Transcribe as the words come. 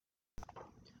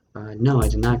No, I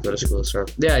did not go to school. So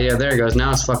yeah, there it goes.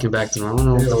 Now it's fucking back to normal. I don't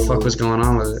know what the fuck was going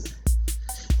on with it.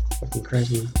 Fucking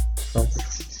crazy. Fuck.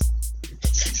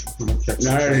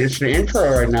 No, it's the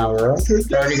intro right now, bro.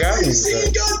 Already got me.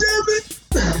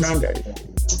 No, daddy.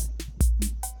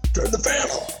 Turn the fan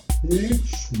on.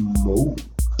 Smoke.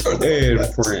 Hey,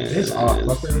 friend.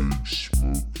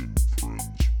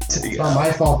 It's not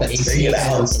my fault that AC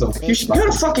is still. You got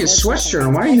a fucking sweatshirt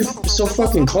on. Why are you so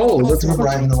fucking cold? What's the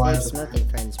Right in the line. Smoking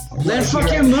friends. Then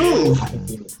fucking move.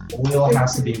 Oil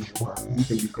has to be warm. You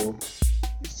can be cool.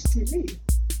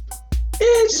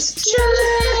 It's chilling.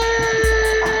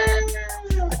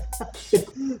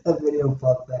 That video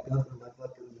popped back up in my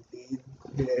fucking feed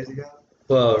a few days ago.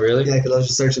 Whoa, really? Yeah, because I was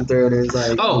just searching through it and it was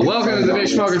like... Oh, welcome to the Big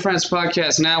Smoking Friends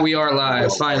podcast. Now we are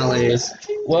live, finally.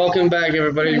 Welcome back,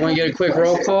 everybody. You want to get a quick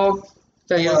roll call?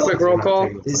 Can I get a quick roll call?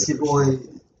 This your boy,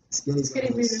 Skinny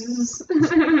Beans.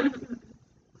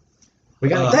 We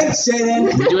got Thanks,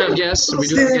 Shannon! We do have guests. We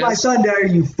do have Stealing my guests. thunder,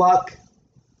 you fuck!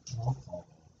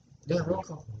 Yeah, roll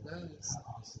call.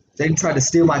 They tried to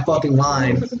steal my fucking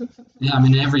line. Yeah, I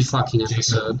mean, every fucking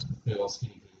episode.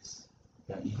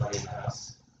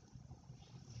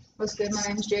 What's good? My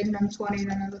name's Jaden. I'm 20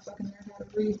 and I never fucking learned how to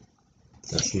read.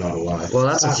 That's not a lie. Well,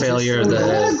 that's a failure of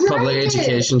the public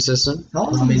education system.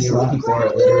 I mean, you're looking for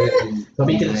illiterate in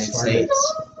the United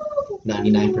States.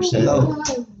 99%. No.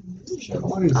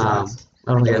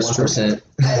 I don't think that's true. 1%. It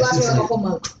lasted like a whole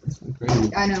month.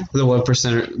 I know. The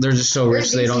 1%, they're just so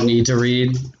rich they don't need to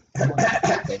read.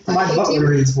 My butler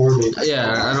reads for me.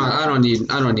 Yeah, I don't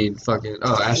need fucking.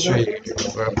 Oh, ashtray.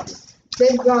 Bro.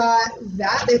 They've got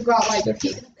that. They've got like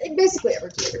basically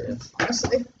every tutor,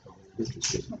 honestly.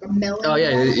 Like a melon. Oh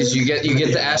yeah, you get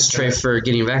the ashtray for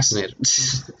getting vaccinated. Did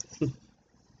you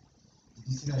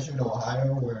see that shit in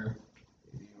Ohio where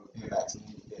if you get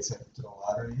vaccinated, you get sent to the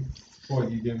lottery? Or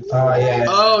you give... Oh, yeah.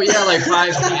 Oh yeah, like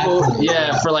 5 people.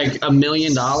 Yeah, for like $1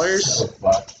 million.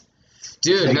 Fuck.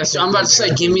 Dude, I'm about to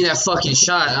say, give me that fucking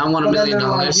shot. I want $1 million.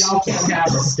 Y'all can't have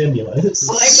a stimulus.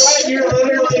 Like, you're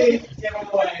literally giving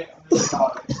away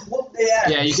 $1 million.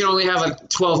 Yeah, you can only have a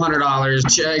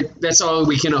 $1,200 check. That's all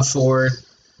we can afford.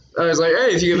 I was like,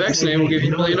 hey, if you get vaccinated, we'll give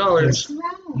you $1 million. You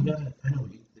gotta, I know,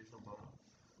 there's no bottle.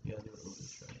 You gotta do it over the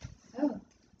strike.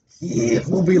 Yeah,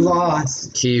 we'll be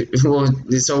lost. Keith, well,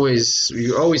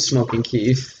 you're always smoking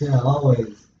Keith. Yeah,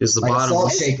 always. Is the Like bottom.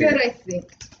 salt It's shaker. good, I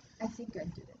think. I think I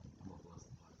did it.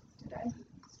 Did I?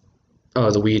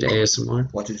 Oh, the weed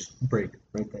ASMR. Watch it just break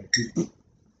right there.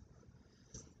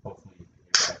 Hopefully you can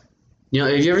get back. You know,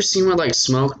 have you ever seen what like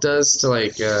smoke does to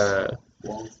like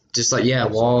just like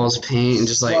walls, paint, and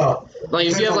just like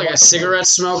if you have like a cigarette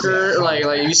smoker, like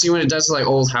you see what it does to like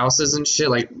old houses and shit,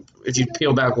 like if you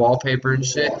peel back wallpaper and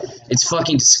shit, it's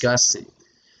fucking disgusting.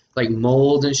 Like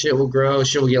mold and shit will grow,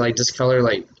 shit will get like discolored,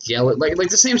 like yellow, like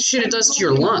the same shit it does to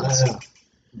your lungs.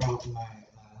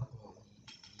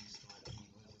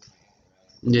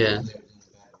 Yeah.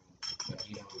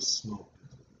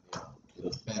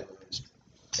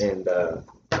 And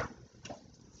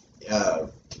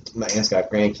my aunt's got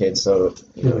grandkids, so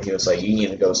he was like, "You need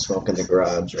to go smoke in the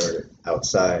garage or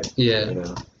outside."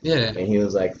 Yeah. Yeah. And he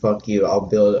was like, "Fuck you! I'll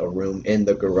build a room in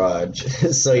the garage."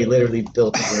 So he literally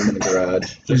built a room in the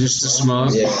garage. Just to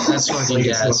smoke. Yeah, That's so fucking he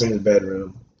could gas. smoke in his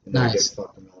bedroom. And then Nice. get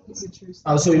fucked around.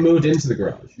 Oh, so he moved into the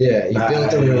garage. Yeah, he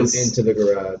built a room Nice. into the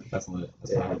garage. That's lit.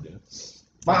 That's what I would do.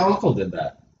 My uncle did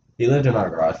that. He lived in our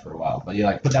garage for a while, but he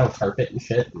like put down carpet and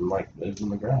shit and like lived in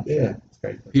the garage. Yeah. It's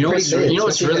crazy. You know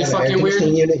what's really fucking weird?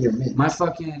 Unit, you're mint.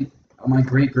 My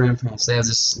great grandparents, they have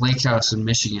this lake house in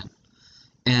Michigan,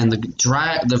 and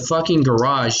the fucking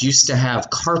garage used to have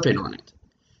carpet on it,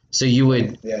 so you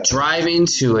would drive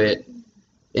into it,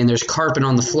 and there's carpet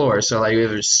on the floor. So like if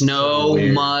there's snow,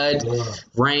 mud,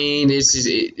 rain,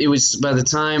 it was by the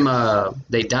time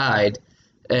they died,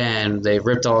 and they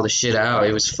ripped all the shit out.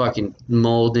 It was fucking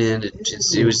molded.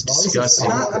 It was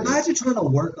disgusting. Imagine trying to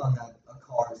work on a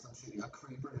car or some shit. A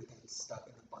creeper is getting stuck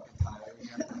in the fucking tire. You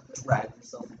have to drag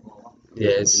yourself along.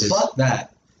 Yeah, it's just, Fuck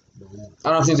that.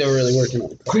 I don't think they were really working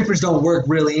on it. Creepers don't work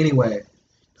really anyway.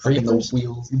 Creepers?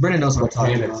 Wheels. Brennan knows what I'm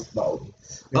talking about.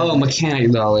 Oh,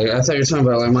 mechanic dolly. I thought you were talking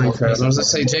about like Minecraft. I was gonna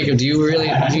say, Jacob,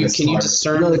 can you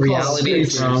discern reality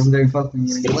from? They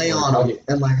fucking lay on them,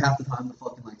 and like half the time the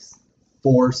fucking like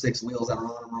 4 or 6 wheels that are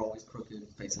on them are always crooked,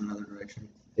 facing another direction.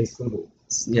 They swivel.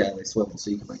 Yeah, they swivel,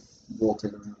 so you can like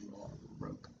rotate around and all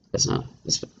broke. That's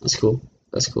cool.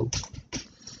 That's cool.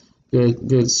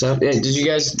 Good stuff. Yeah, did you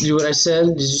guys do what I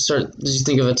said? Did you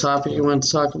think of a topic you wanted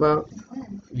to talk about?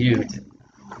 You did.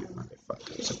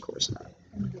 Motherfuckers, of course not.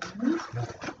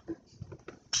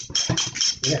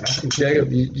 Yeah,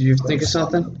 Jacob, you think of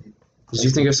something? Did you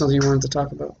think of something you wanted to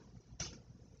talk about?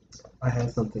 I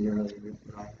had something earlier,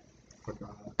 but I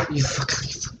forgot. You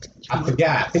fucking. I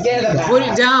forgot. Forget about Put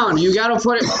it down. You gotta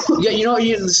put it. Yeah, you know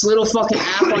this little fucking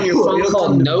app on your phone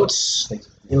called Notes.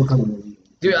 It'll come in the video.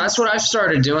 Dude, that's what I've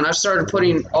started doing. I've started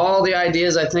putting all the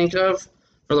ideas I think of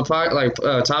for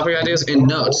the topic ideas in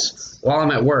notes while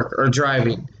I'm at work or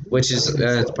driving, which is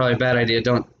probably a bad idea.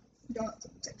 Don't.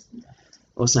 text me.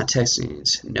 Well, it's not texting.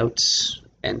 It's notes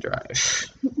and drive.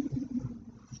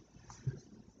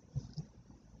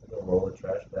 Roll the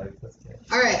trash bag.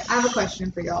 All right, I have a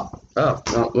question for y'all. Oh,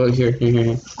 well, here.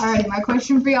 All right, my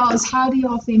question for y'all is, how do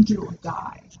y'all think you will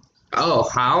die? Oh,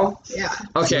 how? Yeah.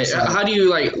 Okay, how do you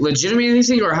legitimately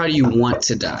think, or how do you want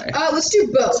to die? Let's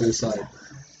do both. Suicide.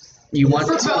 You want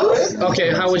For to? both?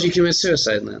 Okay, how would you commit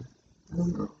suicide then?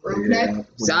 Okay.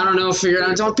 So I don't know. Figure it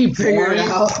out. Don't be boring.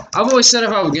 I've always said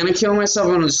if I was gonna kill myself,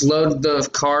 I'm gonna just load the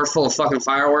car full of fucking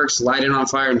fireworks, light it on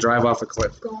fire, and drive off a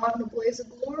cliff. Go on the blaze of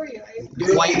glory.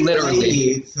 Quite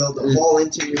literally. Filled the whole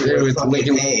interior with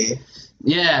fucking hay.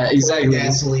 Yeah, exactly.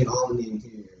 Gasoline all in the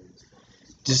interior.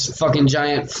 Just fucking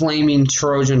giant flaming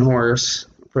Trojan horse,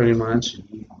 pretty much.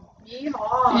 Yeehaw.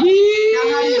 Now, how do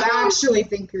you actually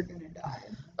think you're gonna die?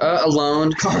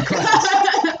 Alone. Car crash.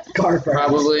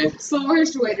 Probably. It's the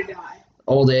worst way to die.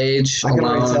 Old age. I can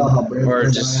already tell how Brandon's Or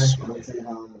gonna just die. I can tell you how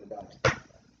I'm gonna die.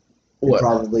 what?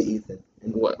 Probably Ethan.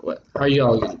 What? How are you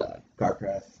all gonna die? Car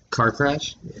crash. Car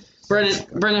crash?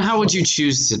 Brendan, how would you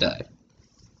choose to die?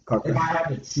 Car If I crash.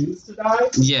 had to choose to die,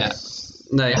 Yeah.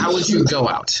 Like, how would you go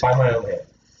out? by my own hand.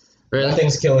 Really?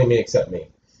 Nothing's killing me except me.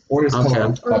 Or his Okay.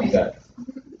 car. Fuck that.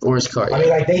 Or his car? I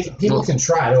mean, people Well- can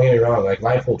try. Don't get me wrong. Like,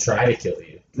 life will try to kill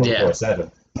you Yeah.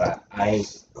 24/7. But I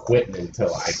ain't quitting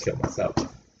until I kill myself.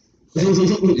 I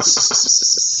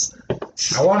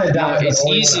want to die. but It's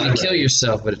only easy when to I'm kill ready.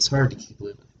 yourself, but it's hard to keep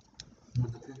living.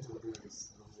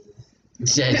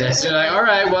 Yeah, that's like, all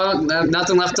right, well,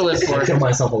 nothing left to live I for. killed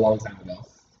myself a long time ago.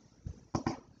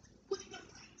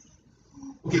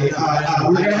 Okay,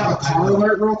 we're gonna have a car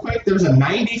alert real quick. There's a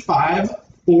 '95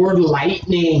 Ford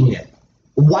Lightning,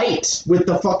 white with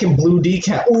the fucking blue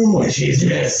decal. Oh my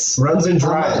Jesus! Runs and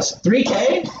drives.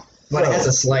 3K. But it has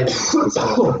a slide.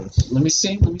 Let me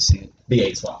see it.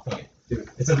 V8 swap. Okay. Dude,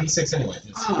 it's a V6 anyway.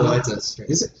 Just, Oh, it's a straight.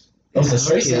 Is it? oh, it's a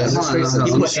straight Yeah, six. it's a straight. No,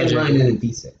 You let me put show N9 you. in and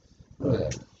V6. Look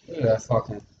at that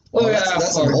fucking. Oh, Look at that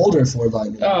that's an fucking. older Ford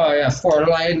Lightning. Oh yeah, Ford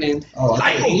Lightning. Oh,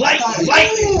 Lightning! I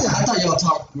thought y'all were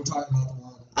talking about the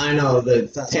one. I know, the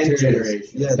Fast 10th and Furious. generation.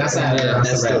 Yeah, That's Yeah, that. that's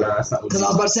That's the the- red. That's not because I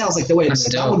was about to say, I was like, wait a minute, that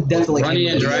Still, one definitely running came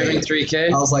and with the driving V8.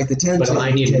 3K. I was like, the 10 But it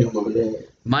might need a new motor.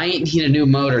 Might need a new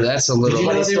motor. That's a Did little. you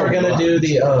know it's they were still gonna do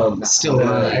the Still the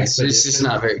running. It's just Expedition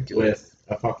not very good. with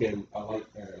a fucking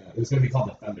it was gonna be called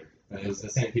the Thunder. But it was the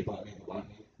same people that made the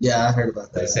Lightning. Yeah, I heard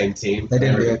about The that. same team. They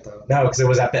didn't do it though. No, because it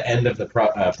was at the end of the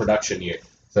production year.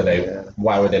 So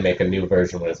why would they make a new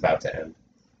version when it's about to end?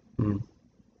 Hmm.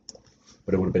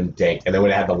 But it would have been dank, and they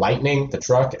would have had the Lightning, the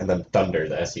truck, and then Thunder,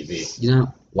 the SUV. You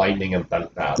know, Lightning and Thunder.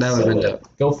 That would've been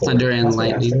dope. Go for Thunder it. and That's what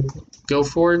Lightning. I said. go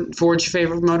Ford. Ford's your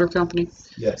favorite motor company?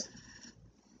 Yes.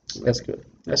 That's good.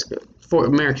 Ford,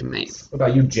 American made. What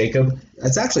about you, Jacob?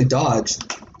 It's actually Dodge.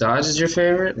 Dodge is your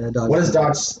favorite? Yeah, Dodge. What does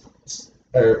Dodge,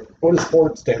 or what does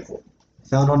Ford stand for?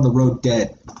 Found on the road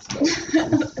dead.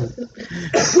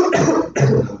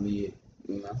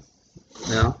 No.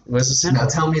 No. What's the Now sound?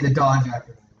 tell me the Dodge acronym,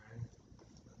 man.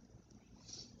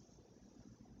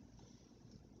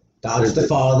 Dodge the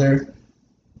father.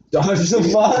 Dodge the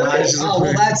father. Oh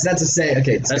well, that's a say.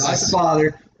 Okay, it's That's Dodge a- the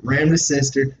father, Ram the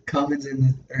sister, Cummins in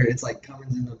the, or it's like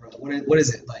Cummins in the brother. What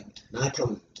is it like? Not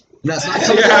coming. No, it's not Yeah,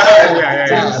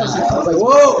 Cummins. yeah. I was like,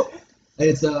 whoa.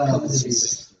 It's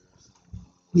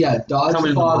yeah, Dodge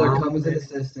Cummins the father, mom. Cummins in the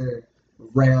sister,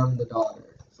 Ram the daughter.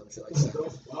 Some shit like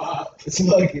that. It's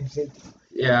fucking shit.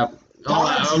 Yeah.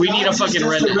 Oh, we need a fucking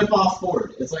Dodge is just redneck. a rip-off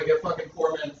Ford. It's like a fucking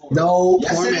four-man Ford. No,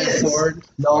 Yes, Ford it man is. Ford.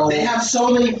 No. They have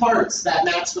so many parts that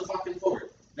match the fucking Ford.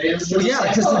 They just Well, yeah,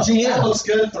 like, 'cause they're GM. That looks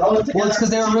good. Throw it together. Well, it's because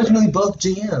they were originally both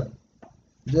GM.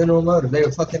 General Motors. They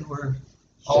were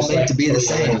all Just made like to be the Toyota.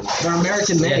 same. They're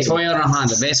American Yeah, made. Toyota and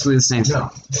Honda, basically the same thing. No.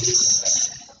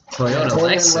 Toyota, Toyota and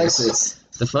Lexus. Lexus.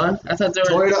 The fuck? I thought they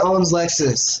were. Toyota owns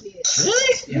Lexus.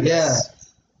 Really? Yeah.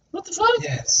 What the fuck?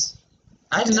 Yes.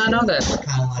 I did not know that.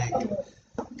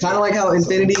 Kind of like how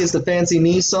Infiniti is the fancy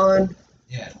Nissan.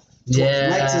 Yeah.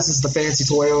 Yeah. Lexus is the fancy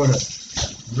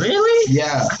Toyota. Really?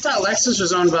 Yeah. I thought Lexus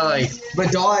was owned by like.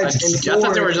 But Dodge and Ford I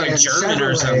thought they were like and German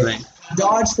or Chevrolet- something.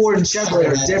 Dodge, Ford, and Chevrolet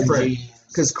are different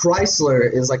because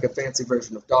Chrysler is like a fancy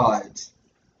version of Dodge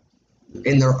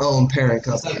in their own parent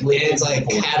company. It's like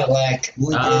Cadillac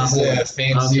is a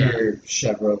fancier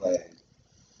Chevrolet.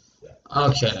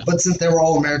 Okay. But since they were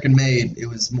all American made, it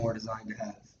was more designed to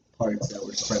have parts that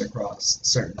were spread across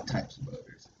certain types of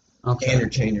motors. Okay.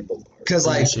 Interchangeable parts. Because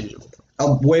like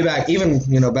Interchangeable. way back, even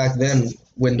back then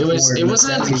when It was. Ford It in the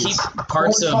wasn't to 70s, keep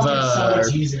parts of. so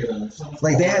much easier though. So much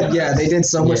like they more had organized. they did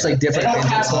so much Yeah. like They different don't engine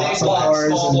have swaps big on blocks, cars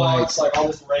small and blocks, like all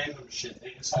this random shit.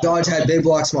 They just have Dodge had big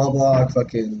block, small block,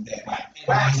 fucking.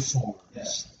 inline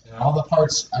forms. And all the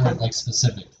parts are like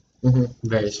specific.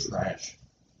 Very. Trash.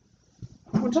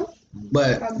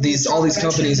 But all these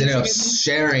companies ended up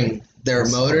sharing their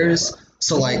motors.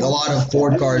 So like a lot of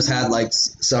Ford cars had like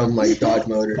some like Dodge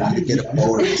motor to get it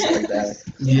forward and stuff like that.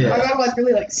 I Yeah. got like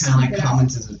really like Kind of like stupid.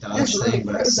 Cummins is a Dodge It's really thing,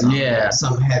 but gross. Yeah.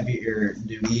 some heavier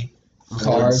duty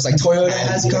Cars like Toyota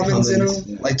has Yeah, Cummins in them. Cummins,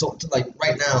 yeah. Like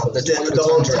right now the Toyota The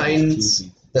old Tundra, Titans,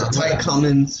 the Titan Titan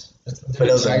Cummins, but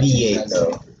it was a V8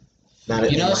 though. Not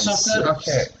an You know inline something? six.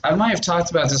 Okay, I might have talked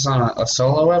about this on a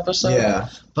solo episode. Yeah.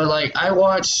 But like, I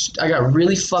got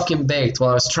really fucking baked while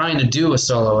I was trying to do a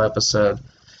solo episode,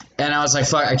 and I was like,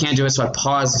 fuck, I can't do it, so I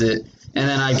paused it. And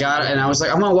then I was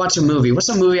like, I'm gonna watch a movie. What's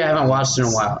a movie I haven't watched in a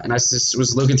while? And I just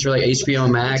was looking through like HBO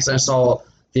Max, and I saw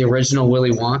the original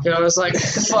Willy Wonka. I was like,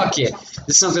 fuck it, this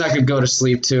is something I could go to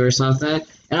sleep to or something.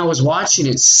 And I was watching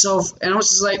it and I was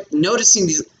just like noticing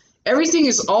these. Everything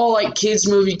is all like kids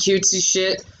movie cutesy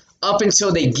shit up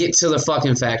until they get to the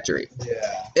fucking factory. Yeah.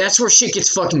 That's where shit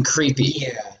gets fucking creepy.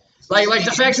 Yeah. Like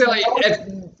the fact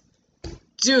that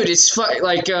dude, it's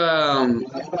like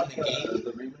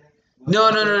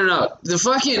no. The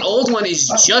fucking old one is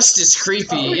just as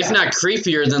creepy, if not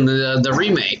creepier than the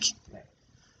remake. I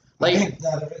Like, think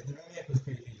the remake was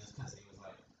creepy just because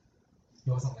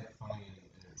he wasn't like funny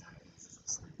and energetic. He was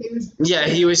just creepy. He was yeah,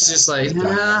 he was just like,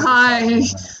 hi,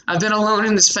 I've been alone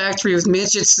in this factory with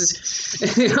midgets.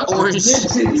 Orange.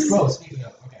 Bro, speaking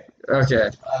of, Okay.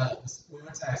 we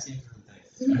went to that escape room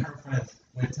thing, and her friend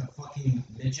went to fucking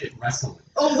midget wrestling.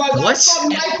 Oh my god, What? it's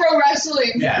called micro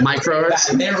wrestling. Yeah. Micro.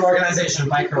 Their organization,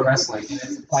 Micro Wrestling, and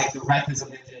it's like the ref is a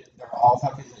midget. They're all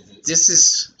fucking midgets. This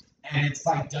is. And it's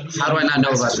like WWE. How do I not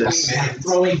know about this? Like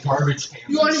throwing garbage cans.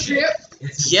 You want and to shit. see it?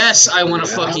 It's Yes, I want to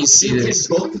Yeah. fucking see You this.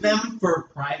 can book them for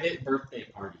private birthday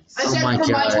parties. I Oh said my for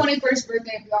God. my 21st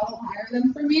birthday, if y'all don't hire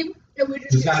them for me, it would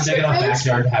just Who's get got a big shit enough faced.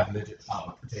 backyard to have midget?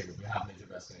 Oh, potato. We have midget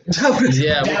wrestling.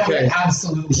 Yeah, That we would could.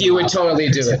 absolutely. He would totally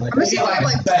do it. I'm gonna see if they have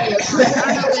like Bet. videos.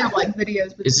 I don't know if they have like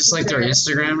videos. But Is this like their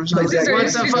Instagram or something? Like their What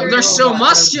the Instagram. fuck? They're so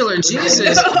muscular,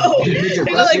 Jesus. No, Midget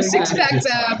they got like wrestling? 6 packs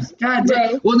abs. God Bro.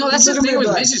 damn. Well, no, that's the thing with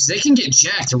Like- midgets. They can get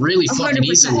jacked really fucking 100%.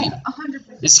 easily. 100%.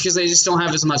 It's because they just don't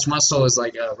have as much muscle as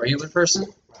like a regular person,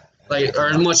 like or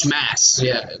as much mass.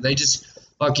 Yeah, they just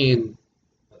fucking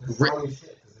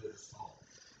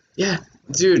yeah,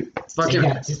 dude. Fucking.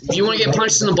 You want to get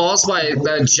punched in the balls by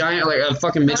a giant like a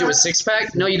fucking midget with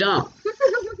 6-pack? No, you don't.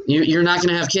 You're not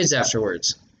gonna have kids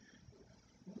afterwards.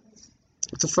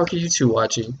 What the fuck are you two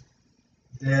watching?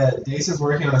 Yeah, Dace is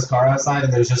working on his car outside,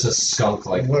 and there's just a skunk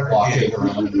like walking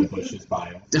around in the bushes by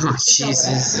him. Oh Jesus!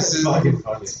 This is fucking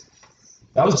funny.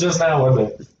 That was just now,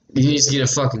 wasn't it? You need to get a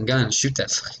fucking gun and shoot that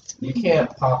fuck. You can't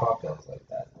pop up guns like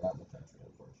that around the country,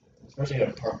 unfortunately. Especially in an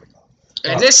apartment complex.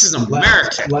 And this is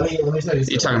America. Let me tell you.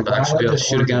 You're talking about I should be able to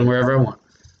shoot a gun wherever I want.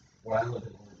 When I lived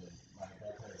in Oregon, my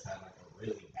grandparents had like a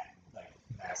really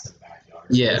massive backyard.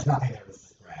 Yeah. There's nothing there, it was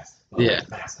just grass. But Yeah.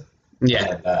 Massive.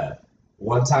 Yeah. And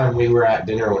one time we were at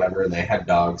dinner or whatever, and they had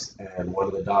dogs, and one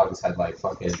of the dogs had like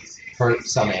fucking hurt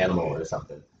some animal or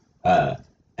something.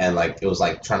 And like it was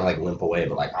like trying to like limp away,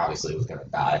 but like obviously it was gonna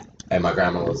die. And my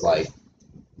grandma was like,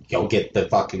 "Go get the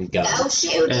fucking gun."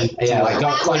 shoot And Yeah, like go,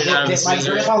 like Yeah, get, my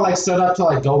obviously. grandma like stood up to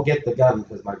like go get the gun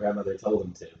because my grandmother told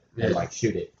him to and like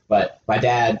shoot it. But my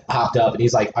dad hopped up and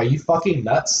he's like, "Are you fucking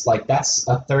nuts? Like that's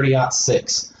a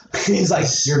 30-06." He's like,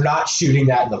 "You're not shooting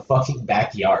that in the fucking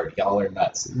backyard. Y'all are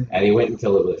nuts." And he went and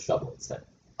killed it with a shovel instead.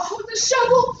 Oh, the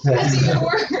shovel. That's even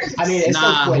worse. I mean, it's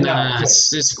Nah, so quick. nah, No,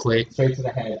 it's quick. straight to the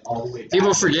head, all the way back.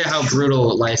 People forget how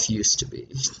brutal life used to be.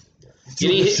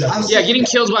 Getting, Shovel. yeah, getting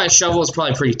killed by a shovel is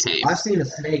probably pretty tame. I've seen a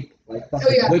snake like fucking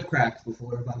Oh, yeah. whip cracks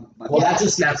before. Well, that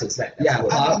just snaps and snaps. Yeah, I've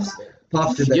done that.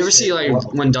 Pops did that You ever shit. see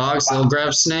like when dogs they'll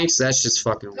grab snakes? That's just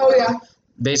fucking. Oh yeah.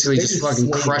 Basically, They just just fucking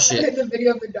swing. crush I it. hit the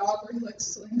video of the dog where he like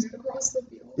slings it across the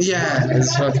field. Yeah,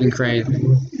 it's fucking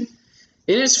crazy.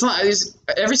 It is fun.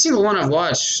 Every single one I've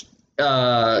watched,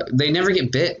 they never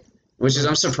get bit, which is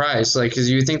I'm surprised. Like, because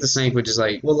you would think the snake would just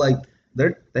like, Well, like they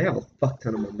have a fuck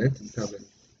ton of momentum coming.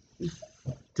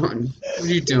 what are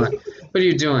you doing? What are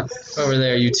you doing over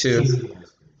there, you two?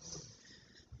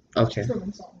 Okay. From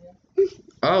insomnia.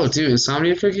 Oh, dude,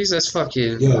 insomnia cookies? That's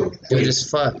fucking Yo, good as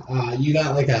fuck. You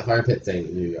got like a fire pit thing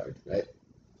in your yard, right?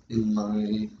 in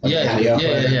my.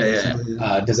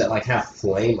 Yeah. Does it like have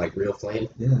flame, like real flame?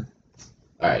 Yeah.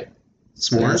 All right.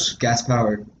 S'mores? Gas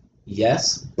powered.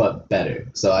 Yes, but better.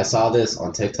 So I saw this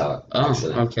on TikTok. Oh,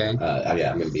 Actually. okay.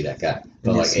 Yeah, I'm gonna be that guy.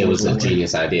 But Yes, like, it was a absolutely.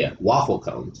 genius idea. Waffle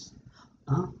cones.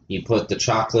 Oh. You put the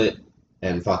chocolate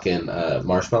and fucking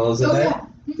marshmallows in Oh, there.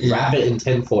 yeah. Wrap it in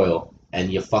tin foil,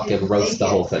 and you fucking And roast bake the it.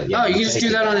 whole thing. Oh, you can just bake do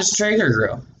it. that on a Traeger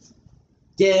grill.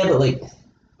 Yeah, but like,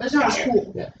 But it's not as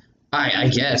cool. I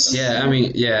guess, yeah. I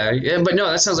mean, yeah, but no,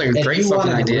 that sounds like a if great you want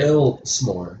fucking a idea. real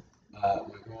s'more, my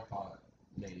grandpa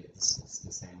made it. It's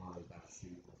the same one about to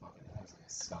shoot the fucking. It was like a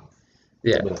skunk.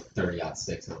 Yeah. With a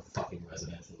 30-06 in a fucking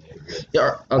residential neighborhood.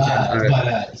 Yeah, okay.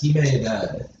 But he made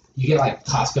you get like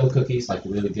Costco cookies, like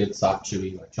really good, soft,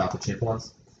 chewy, like chocolate chip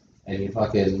ones, and you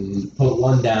fucking put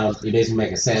one down. You basically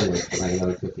make a sandwich with like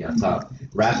another cookie on top.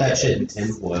 Wrap that shit in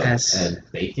tin foil Yes. and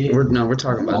bake it. We're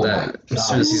talking about Oh that my as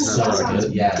soon as he's God, done so talking.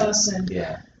 good. Yeah, Bussin'.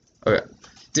 yeah.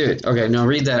 Dude, okay, no,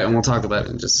 read that and we'll talk about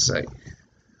it in just a sec.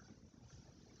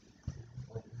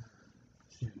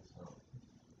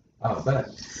 Oh, but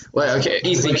Wait, okay,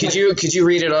 Ethan, could you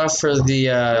read it off for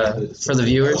the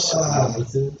viewers?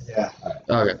 Yeah.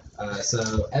 Okay.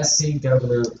 So SC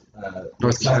Governor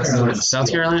South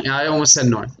Carolina? Yeah, I almost said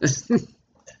North. SC.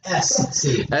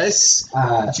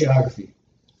 Geography.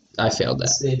 I failed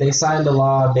that. They signed a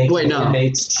law making Wait, no.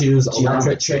 inmates choose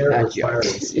electric chair or Geometry.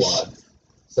 firing squad.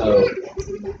 So,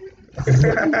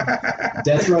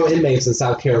 death row inmates in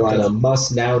South Carolina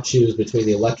must now choose between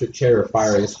the electric chair or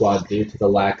firing squad due to the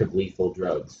lack of lethal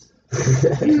drugs.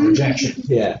 Rejection.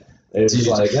 Yeah. It's Dude,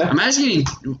 like, imagine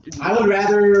getting I would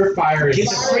rather fire a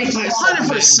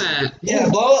 100%. Yeah,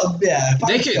 blow up. Yeah.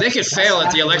 They could fail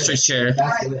at the electric chair.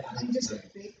 That's Right. the- And just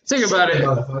bake. Think about it.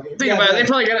 Think about it. They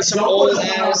probably got some old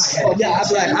ass. Yeah,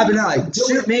 I'd be like,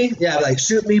 shoot me. Yeah, I'd be like,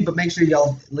 shoot me, but make sure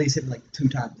y'all at least hit me like 2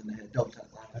 times in the head, double time.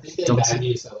 I think they bag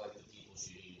you so like the people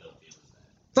shooting you don't feel as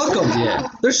bad. Fuck them. Yeah.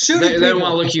 They're shooting They don't people.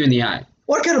 want to look you in the eye.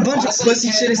 What kind of bunch of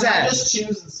pussy shit is Can I that? just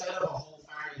choose instead of a whole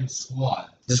firing squad?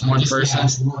 Just one person?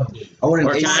 Just one dude. I want an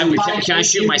Or AC. can I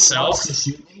shoot myself? To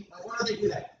shoot me? Like, why do they do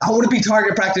that? I want to be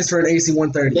target practice for an AC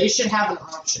 130. They should have an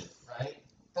option, right?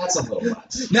 That's a little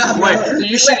much. Nah, Wait,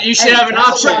 you should have an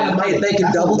option. They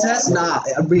can double test? Nah,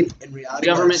 I mean, in reality.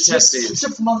 Government ship- testing.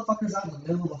 Ship some motherfuckers out in the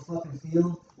middle of a fucking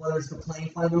field, whether it's the plane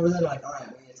flying over there, like, alright,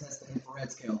 we need to test the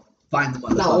infrared scale. Find the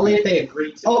motherfucker. No, only if they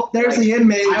agree to. Oh, there's Like, the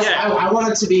inmate. I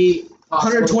want it to be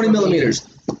 120 millimeters.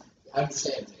 I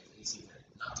understand, Jake. AC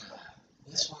not gonna happen.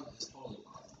 This one is totally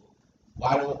possible.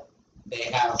 Why don't they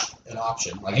have an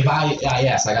option? Like, if I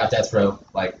got death row.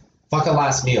 Like, fuck a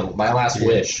last meal. My last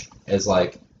wish is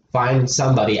like find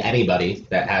somebody, anybody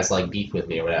that has like beef with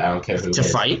me or whatever. I don't care who. To it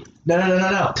is. fight?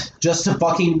 No. Just to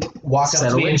fucking walk up to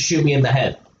Settle me it? and shoot me in the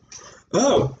head.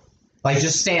 Oh. Like,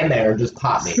 just stand there and just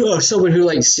pop me. Oh, someone who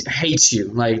like hates you,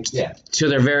 like Yeah. to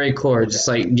their very core. Just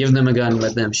like give them a gun, and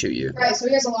let them shoot you. Right, so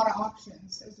he has a lot of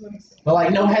options, is what he's saying. But like,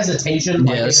 no hesitation.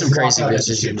 Yeah, like, there's they some just crazy walk up and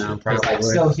bitches, shoot you know, It's like probably.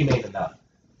 still humane enough.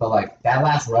 But like, that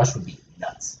last rush would be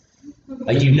nuts.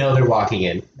 Like, you know they're walking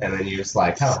in, and then you're just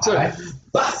like, oh, So- hi.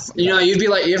 You know, you'd be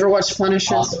like, you ever watch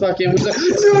Punisher? Awesome. Fucking with the,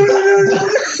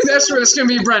 no. That's where it's gonna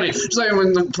be Brennan. Just like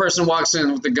when the person walks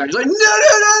in with the gun, he's like, no,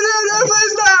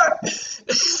 please not.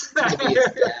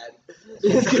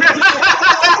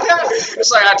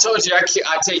 It's like I told you,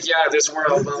 I take you out of this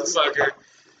world, motherfucker.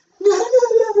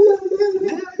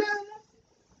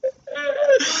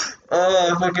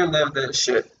 Oh, I fucking love that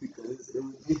shit. Because it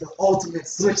would be the ultimate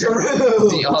switcheroo.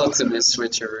 The ultimate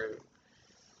switcheroo.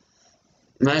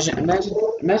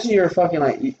 Imagine you're a fucking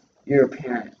like you're a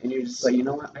parent and you're just like, you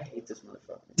know what? I hate this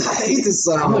motherfucker. I hate this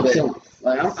son I'm of a gonna bitch. kill him.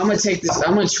 Like I'm gonna take this.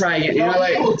 I'm gonna try again. You know,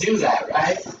 like People do that,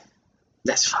 right?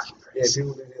 that's fucking Yeah, crazy.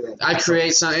 people do that. I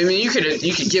create something. I mean, you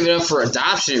could give it up for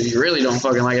adoption if you really don't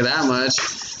fucking like it that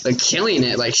much. Like killing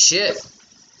it, like shit.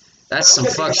 That's some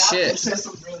fuck shit.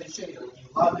 System's really shitty. Like, you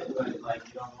love it, but like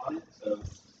you don't want it. So.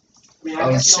 I mean, I Oh,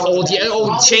 guess you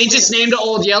also- change its name to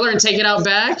Old Yeller and take it out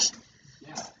back.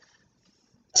 Yeah.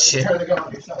 Shit. Turn the gun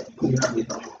on yourself. You clearly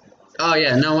don't. Oh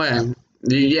yeah, no way.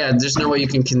 Yeah, there's no way you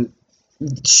can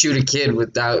shoot a kid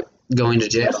without going to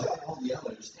jail. Especially like Old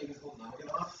Yeller, just take his whole noggin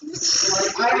off. You're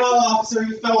like, I don't know, officer,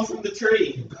 he fell from the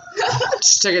tree.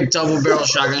 Just take a double barrel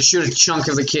shotgun, shoot a chunk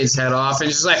of the kid's head off,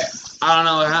 and just like, I don't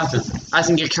know what happened. I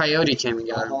think a coyote came and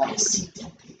got him. I see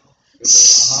dead people.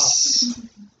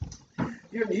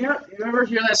 You ever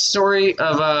hear that story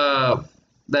of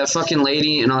that fucking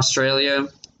lady in Australia?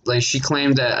 Like she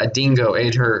claimed that a dingo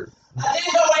ate her. I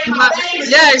didn't know where my name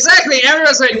is. Yeah, exactly.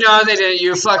 Everyone's like, no, they didn't.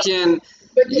 You fucking.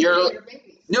 But they You're- eat their babies.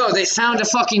 No, they found a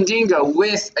fucking dingo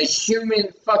with a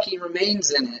human fucking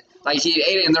remains in it Like he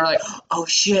ate it, and they're like, "Oh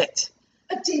shit,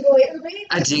 A dingo ate her baby.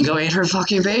 a dingo ate her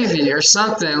fucking baby or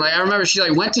something." Like I remember she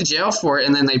like went to jail for it,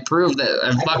 and then they proved that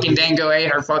a fucking dingo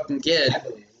ate her fucking kid.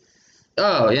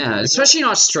 Oh yeah, especially in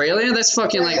Australia, that's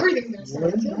fucking like Everything there's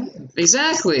gonna kill you.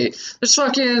 exactly. There's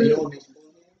fucking You know what makes blue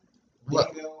hair?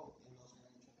 What? Dingo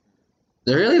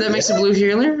really that makes a blue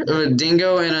healer, a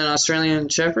dingo and an Australian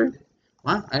shepherd.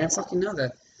 Wow, I didn't fucking know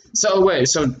that. So wait,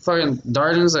 so fucking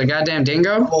Darden's a goddamn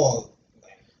dingo? Well,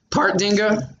 Part dingo?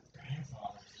 grandfather.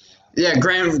 Yeah,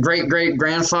 great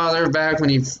grandfather back when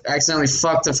he accidentally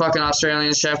fucked a fucking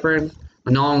Australian shepherd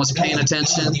when no one was paying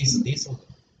attention.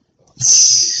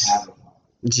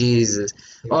 Jesus.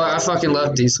 Oh, I fucking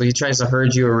love Diesel. He tries to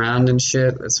herd you around and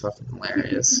shit. That's fucking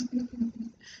hilarious.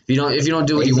 If you don't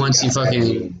do what he wants, he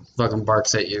fucking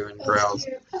barks at you and growls.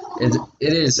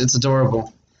 It is. It's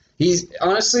adorable. He's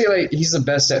honestly like he's the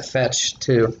best at fetch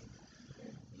too.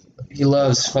 He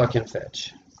loves fucking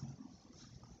fetch.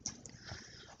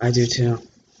 I do too.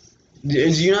 Do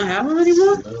you not have him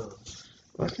anymore? No.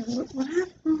 What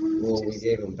happened? Well, we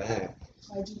gave him back.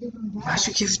 Why'd you give him Why'd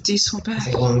you give Diesel back?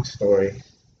 It's a long story.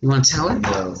 You want to tell it?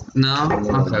 No.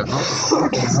 No?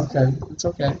 Okay. It's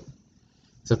okay.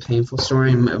 It's a painful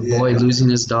story. A boy losing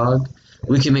his dog.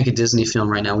 We could make a Disney film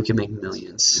right now. We could make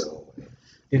millions. No way.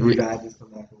 If We- your dad just come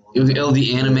back and It'll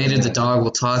be animated. The dog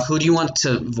will talk. Who do you want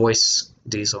to voice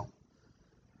Diesel?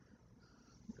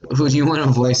 Who do you want to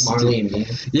voice? Marley and me.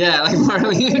 Yeah, like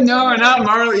Marley. No, not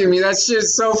Marley and me. That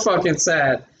shit's so fucking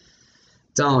sad.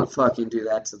 Don't fucking do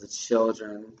that to the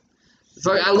children.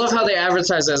 Fuck, I love how they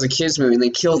advertise it as a kids movie and they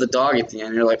kill the dog at the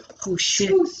end. You're like, oh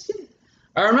shit. Oh shit.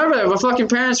 I remember that. My fucking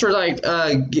parents were like,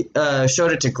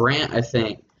 showed it to Grant, I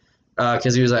think,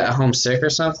 because he was like at home sick or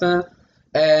something.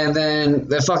 And then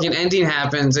the fucking ending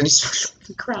happens and he starts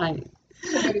fucking crying.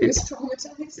 He was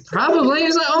traumatized. Probably.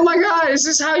 He's like, oh my god, is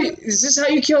this how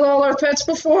you killed all our pets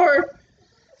before?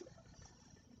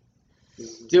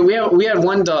 Dude, we had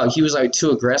one dog. He was like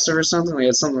too aggressive or something. He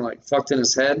had something like fucked in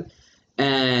his head,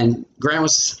 and Grant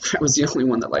was the only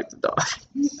one that liked the dog.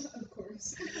 Of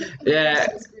course. Yeah.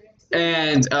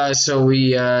 And so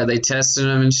we they tested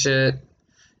him and shit,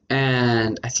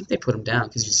 and I think they put him down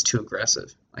because he was too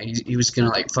aggressive. Like he was gonna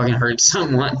like fucking hurt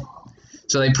someone.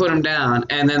 So they put him down,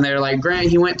 and then they're like, Grant,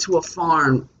 he went to a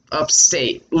farm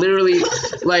upstate. Literally,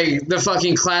 like the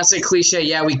fucking classic cliche.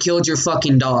 Yeah, we killed your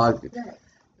fucking dog.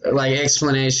 Like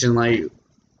explanation, like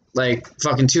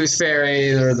fucking Tooth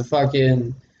Fairy or the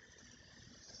fucking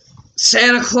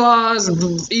Santa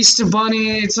Claus, Easter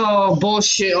Bunny. It's all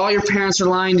bullshit. All your parents are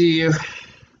lying to you.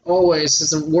 Always,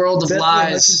 it's a world of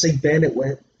lies. Hudson think they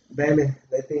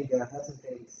think Hudson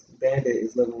thinks Bandit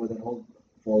is living with an old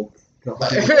folk.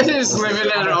 He's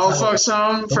living at an old folks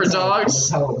home for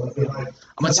dogs. I'm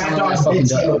gonna tell him that fucking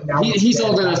dog. He's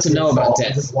old enough to know about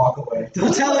death. Just walk away.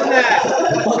 Don't tell him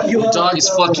that. Fuck you The up. dog is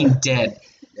fucking dead.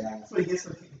 Yeah, that's what he gets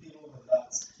for kicking people in the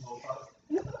nuts.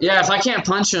 Yeah, if I can't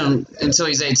punch him until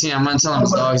he's 18, I'm gonna tell him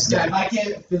his dog's If dead. I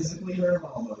can't physically hurt him,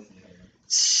 I'll emotionally hurt him.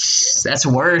 That's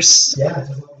worse. Yeah,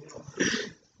 just let me know.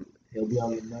 He'll be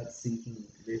on your nuts seeking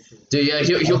condition. Dude, yeah,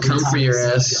 he'll come for your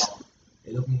ass.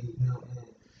 It'll be,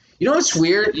 You know what's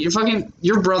weird?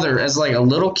 Your brother as like a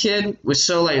little kid was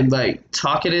so like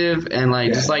talkative and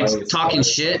like just like talking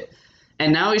shit,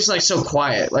 and now he's like so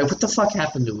quiet. Like what the fuck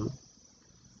happened to him?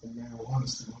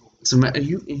 So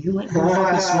you let him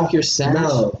fucking smoke your sash?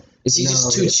 No. Is he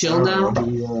just too chill now?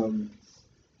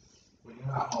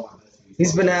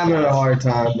 He's been having a hard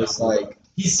time with like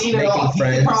He's seen it making all. He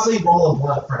friends. could probably roll a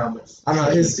blunt for how much. I don't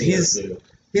know,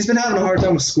 he's been having a hard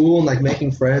time with school and like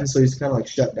making friends, so he's kind of like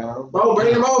shut down. Bro,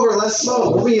 bring him over. Let's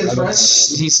smoke. We'll be his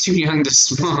friends. He's too young to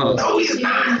smoke. No, he's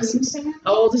not.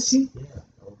 How old is he?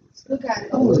 Look at it.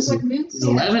 Oh, it's like mint. He's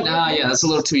 11? Ah, yeah, that's a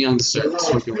little too young to start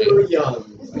smoking weed. We're young.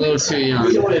 A little too We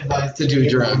young. don't advise To do anyone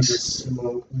drugs. to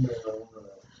smoke marijuana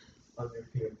under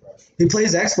peer pressure. He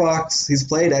plays Xbox. He's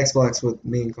played Xbox with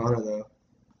me and Connor though.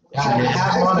 Yeah, I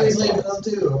have him on Xbox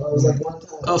too. I was like one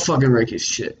time. Oh, fucking Rick his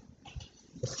shit.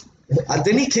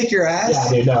 Didn't he kick your ass?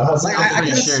 Yeah, dude, no. I was Like, like, I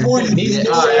pretty could've sure. sworn he these did.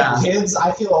 new Oh, wave yeah. kids,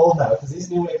 I feel old now because these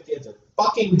new wave kids are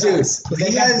fucking nuts. Dude,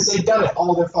 They've done it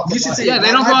all their fucking You should life. see- Yeah,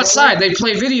 they don't go outside. They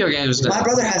play video games now. My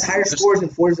brother has higher scores in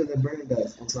Forza than Brandon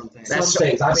does on something. That's Some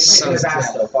things. I've been kicking his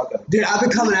ass though. Fuck him. Dude, I've been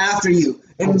coming after you.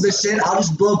 And the shit, I'll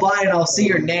just blow by and I'll see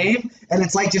your name, and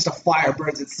it's like just a fire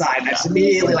burns inside. And I just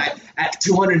immediately, like, at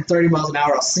 230 miles an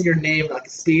hour, I'll see your name like a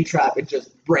speed trap. It just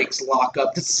breaks lock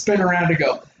up. Just spin around and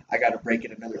go, I gotta break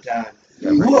it another time.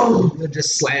 Whoa! And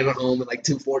just slam it home at like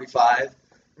 245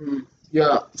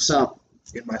 Yeah, so,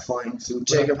 in my flying suit.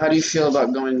 Jacob, how do you feel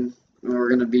about going We're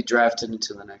gonna be drafted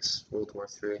into the next World War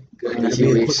III. Good. In a It'd few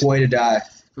be a weeks. quick way to die.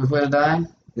 Quick way to die?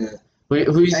 Yeah. Who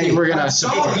do you Hey, think we're gonna Don't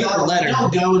support? letter.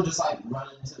 go and just like run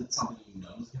into something you know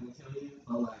is gonna kill you.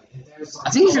 But like, if there's I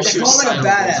think if you're Yeah, go on like a suicidal,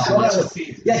 badass. go out with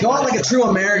fear. Yeah, go on like a true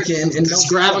American and just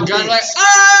don't grab a be gun bitch.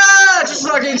 like just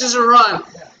fucking just run.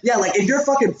 Yeah, like if you're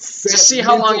fucking Just see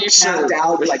how long you tapped serve.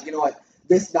 out, you're like, you know what?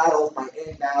 This battle is my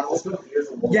end battle.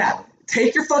 Yeah,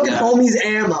 take your fucking Yeah. homie's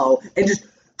ammo and just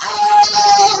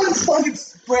fucking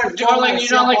spread. Darling, you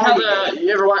know like how the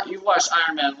you watched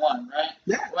Iron Man 1, right?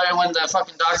 Yeah. When the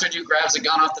fucking Doctor dude grabs a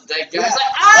gun off the deck, guys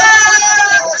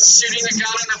Yeah. like shooting the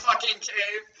gun in the fucking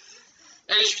cave,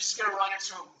 and you're just gonna run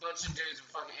into a bunch of dudes with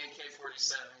fucking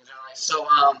AK-47. They're like, so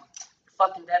you're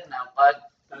fucking dead now, bud.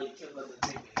 No, you kill them and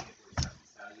take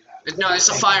it. No, it's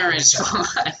a firing squad.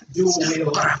 Dual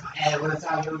wield, and when it's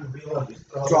out, you're in the reload, just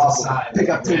throw it Drop aside. them. Pick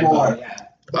up two Yeah, more. Yeah.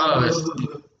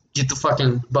 Oh, get the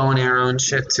fucking bow and arrow and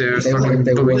shit too. They Fucking would-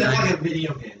 they Bowie would. It's knife. like a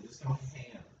video game. Just go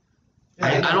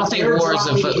ham. I don't think Airdrop war is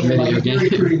a me video in, like, if game. you're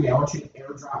recruiting me, I want you to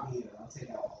airdrop me in, and I'll take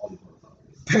out all these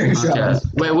motherfuckers. Okay.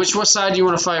 Wait, what side do you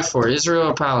want to fight for? Israel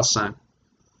or Palestine?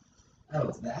 Oh,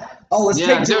 it's that? Oh, let's Yeah,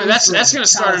 take dude, that's Jerusalem. gonna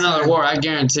start another war. I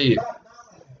guarantee you.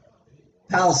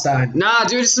 Palestine. Nah,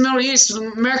 dude, it's the Middle East.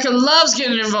 America loves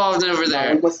getting involved over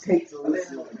there. Let's take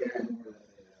Jerusalem again.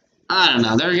 I don't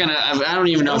know. They're gonna. I don't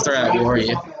even know if they're at war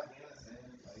yet.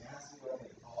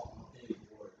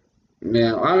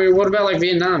 Yeah, I mean, what about like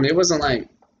Vietnam? It wasn't like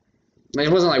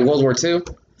World War II.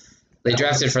 They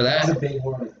drafted for That was that. a big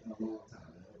war in a long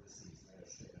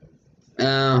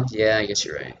time. Oh, yeah, I guess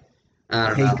you're right. I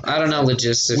don't know. I don't know We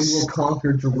logistics. will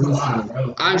conquer It's a lot, Jerusalem.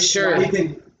 bro. I'm sure. Why do you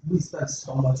think we spent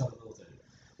so much on the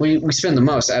military? We spend the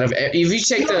most out of. If you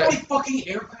take You know how the. many fucking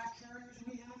aircraft carriers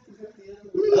we have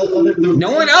compared to the other?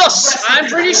 No one else. I'm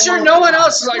pretty sure no one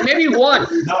else. Like maybe one.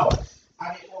 No.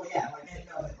 I mean, well, yeah, like,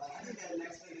 I think the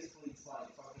next biggest fleet's like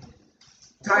fucking.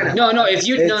 China. No. If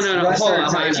you It's no. Russia Hold and on.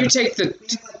 If China. you take the. We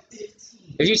have like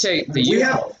 15. If you take the. We You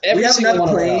have- every we have single enough one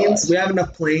of our planes. allies. We have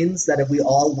enough planes that if we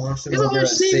all launched them There's over a a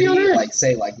large navy city, on Earth. like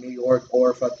say like New York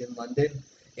or fucking London,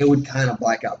 it would kind of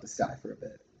black out the sky for a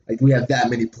bit. Like we have that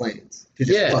many planes to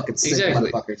just Yeah, fucking sink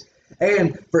exactly. motherfuckers.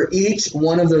 And for each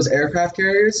one of those aircraft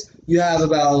carriers, you have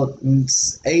about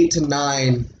 8 to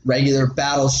 9 regular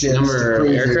battleships. Number to of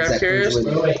cruisers aircraft that cruise carriers?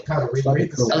 with you. Wait, kind of Fucking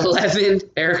read cool. 11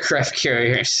 aircraft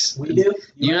carriers. We do.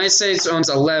 The United States owns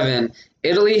 11.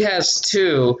 Italy has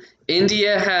 2.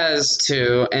 India has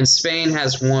 2, and Spain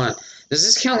has 1. Does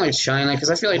this count like China? Because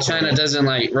I feel like China doesn't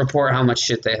like report how much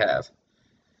shit they have.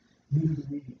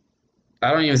 I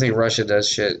don't even think Russia does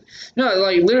shit. No,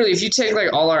 like literally, if you take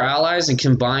like all our allies and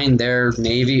combine their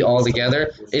navy all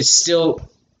together, it's still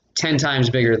 10 times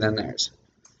bigger than theirs.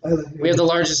 We have the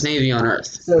largest navy on Earth.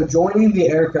 So joining the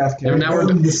aircraft And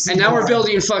carrier. now we're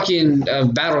building fucking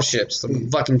battleships, the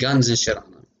fucking guns and shit on them.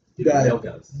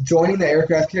 Joining the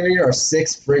aircraft carrier are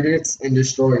 6 frigates and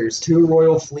destroyers, 2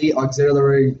 Royal Fleet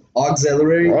auxiliary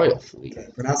Royal fleet.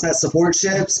 pronounce that, support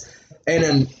ships,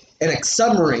 and a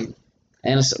submarine.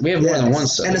 And we have more than one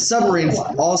Yes. sub. And a submarine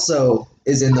also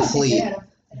is in the fleet.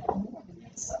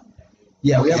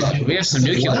 Yeah, we have some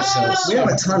nuclear subs. we have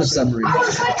a ton of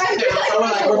submarines.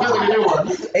 We're building a new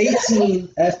one. 18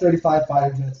 F-35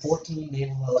 fighter jets, 14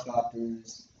 naval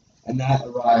helicopters, and that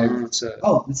arrived. It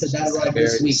said that arrived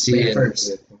this week, May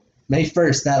 1st. May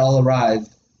 1st, that all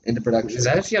arrived into production. Does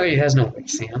that feel like it has no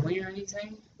family or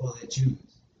anything? Well, they choose.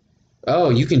 Oh,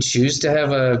 you can choose to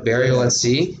have a burial at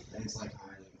sea? And it's like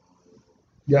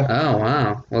highly. Oh,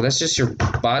 wow. Well, that's just your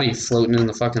body floating in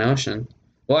the fucking ocean.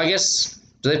 Well, I guess,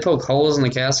 do they poke holes in the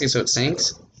casket so it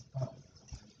sinks?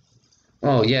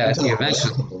 Oh, yeah,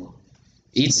 eventually.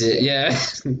 Eats it, yeah.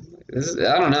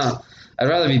 I don't know. I'd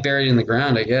rather be buried in the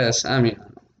ground, I guess. I mean,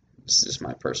 it's just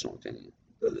my personal opinion.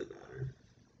 It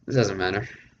doesn't matter.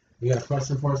 You got a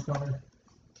question for us, Connor?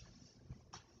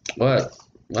 What?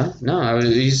 What? No, I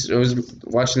was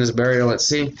watching this burial at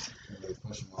sea.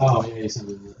 Oh, yeah, you said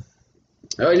that.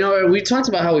 Oh, you know, we talked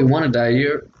about how we want to die.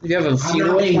 You have a I'm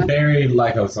funeral not being plan? buried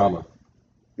like Osama.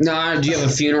 No, do you have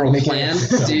a funeral plan?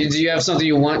 Do you have something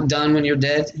you want done when you're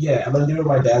dead? Yeah, I'm gonna do what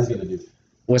my dad's gonna do.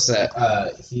 What's that?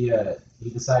 He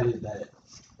decided that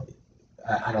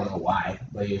I don't know why,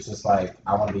 but he was just like,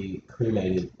 I want to be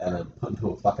cremated and then put into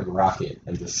a fucking rocket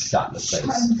and just shot in the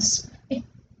face.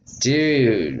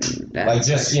 Dude. Like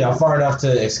just far enough to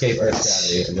escape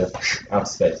Earth's gravity and just out of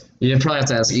space. You probably have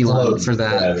to ask Elon for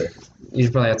that. Whatever. You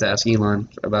probably have to ask Elon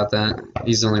about that.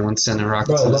 He's the only one sending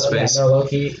rockets into space. low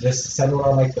key, just send one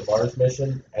on like the Mars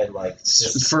mission and like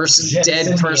First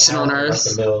dead person on Earth.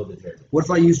 Like, the middle of the journey. What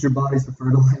if I used your bodies for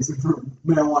fertilizer for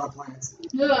marijuana plants?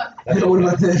 Yeah. What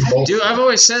about that? Dude, I've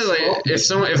always said like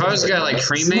if I was gonna like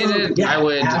cremated, Yeah, I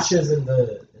would ashes in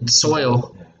the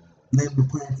soil. Name the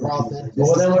plants. Well,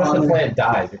 then what if the plant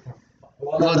dies?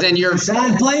 Well, then you're.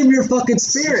 I'd blame your fucking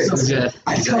spirit. Yeah.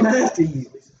 I'd come after you.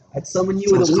 I'd summon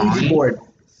you with a Sounds Ouija calming. board.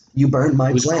 You burned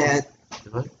my Who's plant.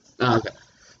 Oh, okay. But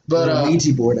But a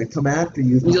Ouija board. I'd come after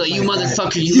you. you're like, you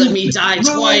motherfucker, you let me die ruined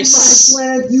twice. My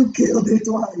plant. You killed it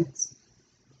twice.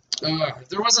 If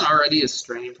there wasn't already a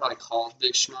strain probably called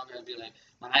Big Schmug, I'd be like,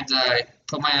 when I die,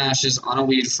 put my ashes on a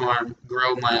weed farm,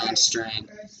 grow my own strain,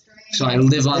 so I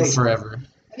live on forever.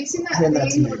 Have you seen that Hand that to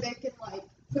thing me. where they can like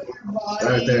put your body,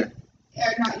 Right there.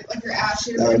 or not like your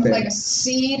ashes, Right in there. like a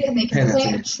seed, and they can Hand that to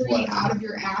plant a me. tree out of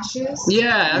your ashes?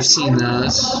 Yeah, I've seen I would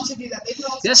those. love to do that. They can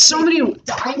also There's so make many.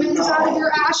 diamonds out of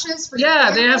your ashes. For Yeah,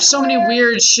 your they have so many wear.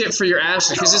 weird shit for your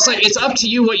ashes because it's like it's up to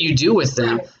you what you do with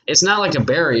them. It's not like a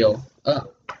burial.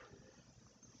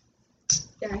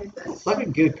 Yeah, I hate that.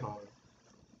 Fucking good, Colin.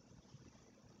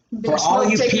 Big For all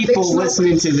smoke, you take a big people smoke.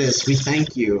 listening to this, we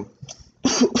thank you.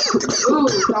 Ooh,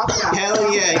 drop that.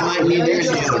 Hell yeah, you might need Good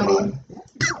yours job, now. buddy.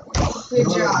 Good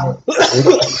job.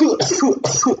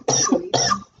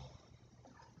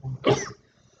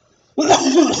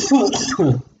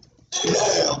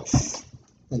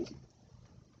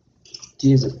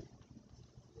 Jesus.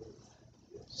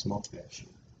 Smoke that shit.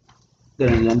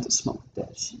 Didn't want to smoke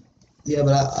that shit. Yeah,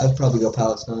 but I'd probably go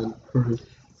Palestine.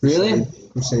 Really?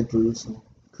 Crusade Jerusalem.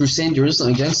 Crusade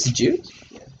Jerusalem against the Jews?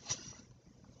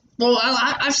 Well,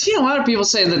 I've seen a lot of people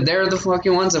say that they're the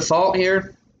fucking ones at fault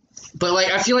here. But,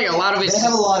 like, I feel like a lot of it's... They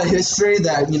have a lot of history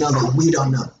that, that we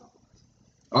don't know.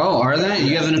 Oh, are they?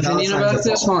 You have an opinion about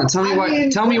this? Hold on, tell me I why. mean,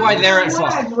 Tell me why they're at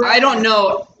what fault. I've read- I don't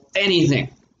know anything.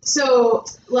 So,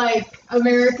 like,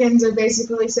 Americans are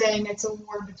basically saying it's a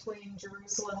war between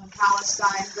Jerusalem and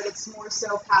Palestine, but it's more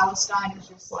so Palestine is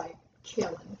just, like,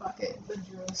 killing fucking the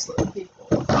Jerusalem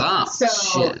people. Ah, So,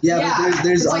 shit. Yeah, but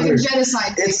there's it's like others. a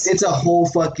genocide. It's a whole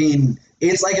fucking.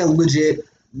 It's like a legit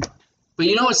But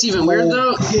you know what's even weird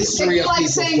though? It'd history be of like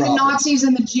people's saying the problems. Nazis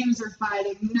and the Jews are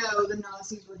fighting. No, the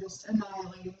Nazis were just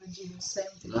annihilating the Jews. Same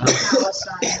thing with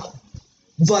Palestine.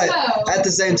 But So- at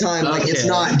the same time, like it's Okay.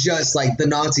 not just like the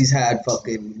Nazis had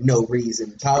fucking no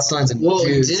reason. Palestinians and Well,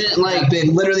 Jews didn't, like- have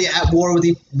been literally at war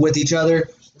with each other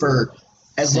for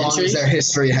as long Centuries? as their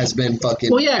history has been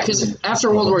fucking. Well, yeah, because after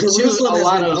World War II, Jerusalem a has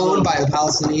lot been of owned by the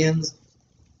Palestinians,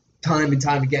 time and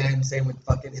time again. Same with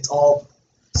fucking. It's all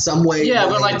some way. yeah,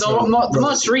 but like related the, to the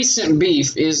most religion. recent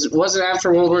beef wasn't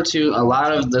after World War II. A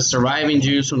lot of the surviving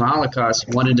Jews from the Holocaust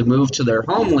wanted to move to their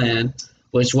homeland,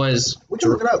 which was We can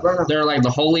look it up right now. they're like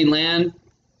the Holy Land,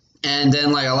 and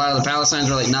then like a lot of the Palestinians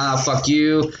were like, nah, fuck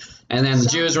you. And then the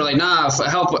Jews were like, nah,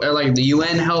 help, or like the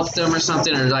UN helped them or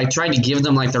something, or like tried to give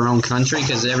them like their own country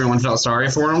because everyone felt sorry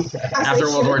for them after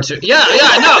World War II. Yeah,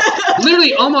 no,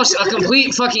 literally almost a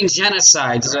complete fucking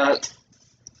genocide. So,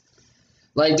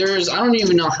 like, I don't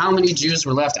even know how many Jews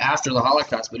were left after the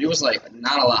Holocaust, but it was like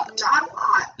not a lot. Not a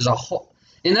lot. There's a whole,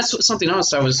 and that's something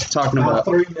else I was talking About about.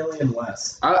 3 million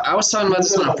less. I was talking about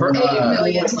this on a 8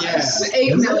 million yeah. less.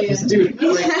 8 million. Dude,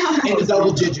 like, in the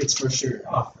double digits for sure.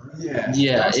 Yeah.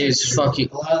 Yeah, it's fucking.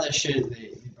 A lot of that shit, they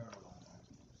burn a lot.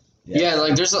 Yeah,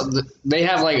 like they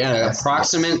have like an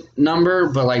approximate number,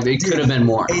 but like they could have been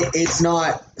more. It's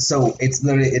not. So it's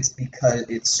literally. It's because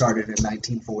it started in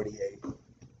 1948.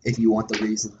 If you want the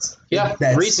reasons. Yeah,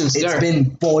 reasons It's there. been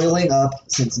boiling up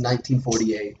since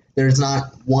 1948. There's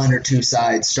not one or two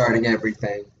sides starting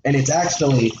everything, and it's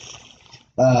actually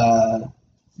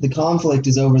the conflict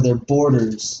is over their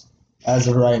borders as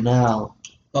of right now.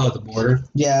 Oh, the border.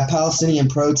 Yeah, Palestinian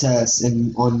protests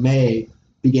on May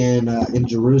began in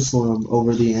Jerusalem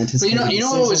over the anticipated But you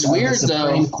know what was decision of weird, the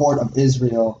Supreme though? Court of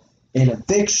Israel in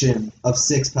eviction of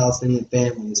 6 Palestinian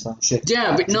families from Sheikh.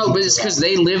 Yeah, but no, but it's because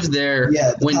they lived there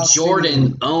Yeah, the when Palestinian-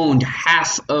 Jordan owned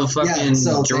half of fucking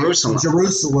Jerusalem.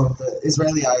 Jerusalem, the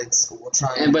Israelites were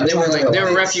trying. But they were trying to like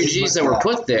evict refugees that were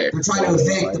put there. They're trying to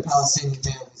evict the Palestinian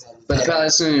families out of But the there.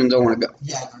 Palestinians don't want to go.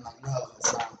 Yeah, they're like, no,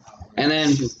 that's not how it works. And then,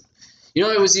 you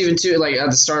know, it was even too like at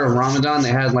the start of Ramadan, they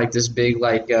had like this big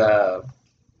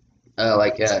kind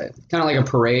of like a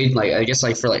parade, like I guess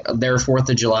like for like their 4th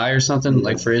of July or something,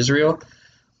 like for Israel,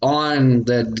 on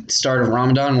the start of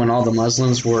Ramadan when all the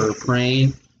Muslims were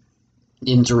praying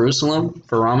in Jerusalem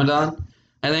for Ramadan,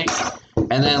 I think.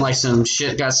 And then like some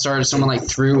shit got started. Someone like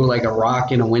threw like a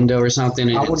rock in a window or something,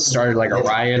 and it started like a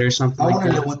riot or something I like want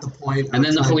to know that. what the point. And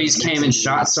then the police came and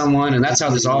shot someone, and that's how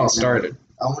this all started.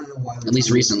 I want to know why. At least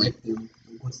recently.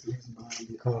 What's the reason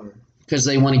behind it? Because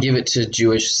they want to give it to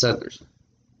Jewish settlers,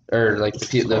 or like the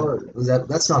people.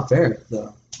 That's not fair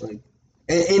though. Like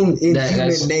in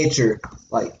That's- human nature,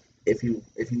 like if you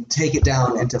take it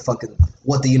down into fucking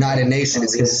what the United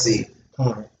Nations can see.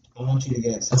 Connor, I want you to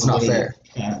guess. That's how not many fair.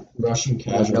 Russian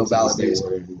There's no casualties valid they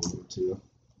were in World War II.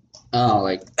 Oh,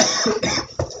 like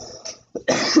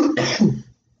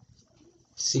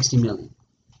 60 million.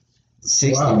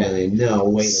 60 million. No,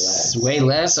 way less. Way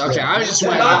less. Okay, I was just They're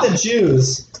went not off the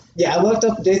Jews. Yeah, I looked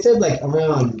up. They said like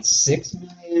around 6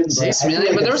 million. 6 I feel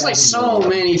million, but there it's was like so happening more.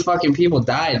 many fucking people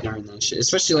died during that shit,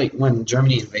 especially like when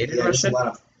Germany invaded Yeah, there's a Russia. lot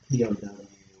of POWs,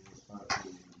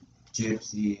 fucking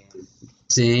gypsies.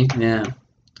 See, yeah,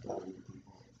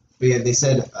 But yeah, they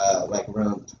said like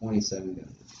around 27 million.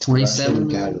 27 Russian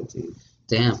million? casualties.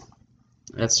 Damn,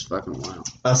 that's fucking wild.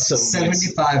 So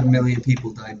 75 million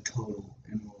people died total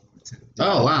in World War II.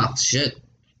 Oh wow, shit.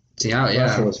 See, Russia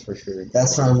yeah, was for sure.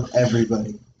 That's from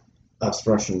everybody. Us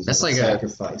Russians. That's would like a-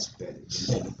 sacrifice better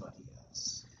than anybody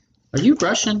else. are you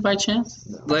Russian by chance?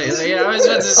 No. Yeah, I was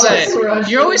about to say.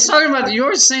 You're always talking about. You're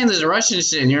always saying this Russian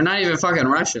shit, and you're not even fucking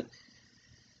Russian.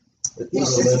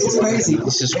 It's crazy.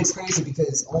 It's just- It's crazy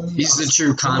because only He's the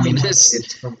true communist.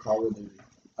 It's from Call of Duty.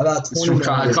 about It's 20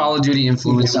 from million Call of Duty people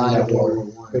influence. died in World War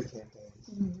One, Good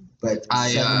campaign. but I,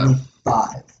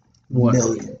 75 What?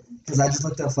 million. Because I just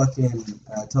looked up fucking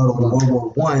total in World War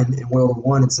One. In World War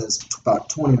One, it says about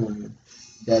 20 million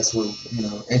deaths were,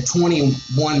 and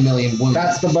 21 million wounded.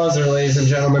 That's the buzzer, ladies and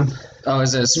gentlemen. Oh,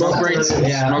 is it smoke break?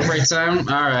 Yeah. Smoke break time?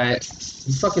 Alright.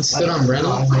 You fucking spit on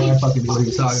Brendan? I don't fucking know what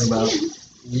you're talking about.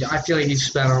 Yeah, I feel like you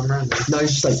spat on Brendan. No,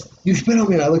 he's just like, you spit on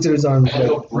me. And I looked at his arm,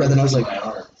 but then I was like,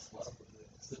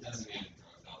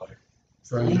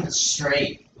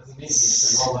 Straight.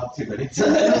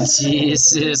 $1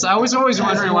 Jesus. I was always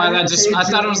wondering why that just. I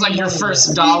thought it was like your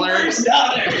first dollar. Me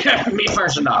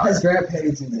first dollar. has Grant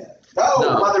paid you yet? No,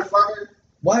 No. motherfucker.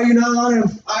 Why are you not on him?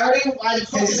 I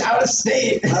He's out of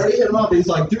state. I already hit him up. He's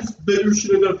like, "There's better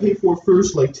shit I gotta pay for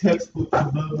first, like textbooks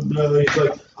and blah blah blah." He's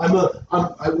like, I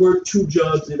work 2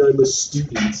 jobs and I'm a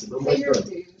student." And I'm Pay like, your "Bro,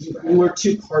 dues, you bro. work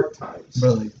 2 part times,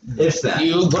 Really? if that."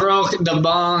 You broke the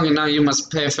bong and now you must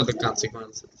pay for the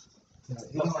consequences.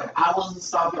 I wasn't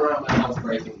stopping around my house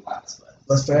breaking glass, but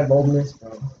Let's try boldness,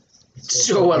 bro.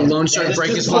 So what, loan shark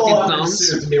break his fucking thumbs?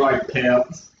 To me like pimp.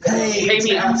 Hey, Pay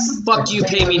me. Fuck you,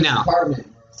 pay me now.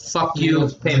 Fuck you,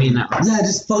 pay me now. Yeah,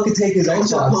 just fucking take his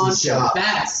Xbox and shit.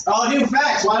 facts. Oh, dude,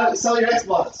 facts. Why don't you sell your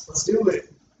Xbox? Let's do it.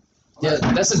 Yeah,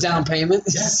 that's a down payment.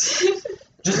 Yes.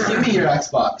 Just give me your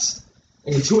Xbox. I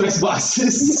need 2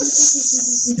 Xboxes.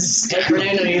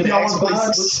 Fernando, you the Y'all wanna play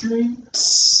Xbox? split screen?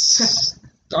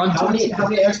 On How many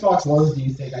Xbox Ones do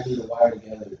you think I need to wire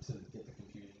together to get the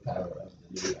computing power of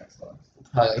the new Xbox?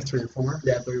 Probably like 3 or 4.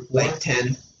 Yeah, 3 or 4. Like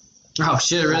 10. Oh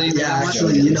shit, really? Yeah, That much?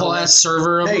 actually, you know Full what? ass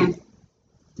server of Hey, them?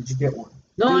 did you get one?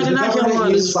 No, I Dude, did the not get government one.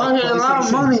 It's uses, like, fucking a lot of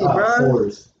PlayStation, money, bro.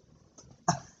 4s.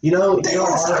 You know, They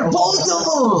restocked both of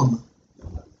them.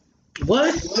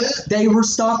 What? They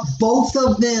restocked both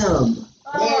of them.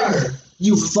 Where?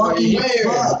 You fucking Where?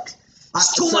 fuck.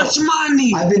 It's too much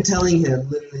money. I've been telling him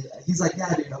literally. He's like,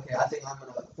 yeah, dude. Okay, I think I'm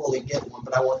gonna fully get one,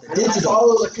 but I want the I digital.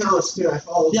 follow those accounts too. I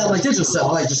follow. Yeah, like digital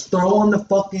stuff. Like just throw on the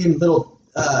fucking little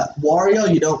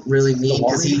Wario. You don't really need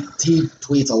because he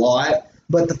tweets a lot.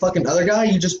 But the fucking other guy,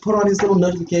 you just put on his little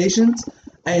notifications,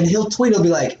 and he'll tweet. He'll be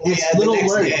like, it's little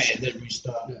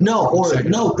alerts. No, or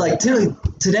no, like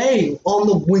today on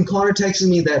the when Connor texted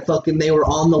me that fucking they were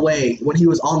on the way. When he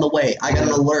was on the way, I got an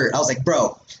alert. I was like,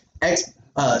 bro,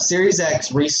 Series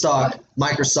X restock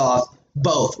Microsoft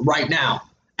both right now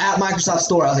at Microsoft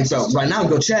Store. I was like, bro, right now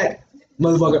go check,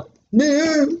 motherfucker.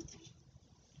 No,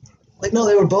 like no,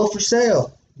 they were both for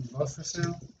sale. Both for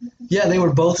sale? Yeah, they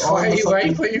were both. Why on are the you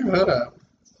fucking- putting your hood up?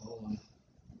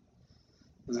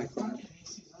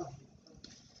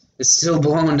 It's still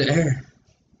blowing the air.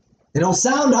 They don't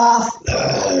sound off.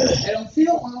 I don't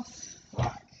feel off.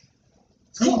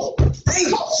 Thank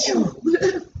you.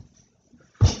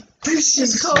 This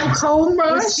is cold,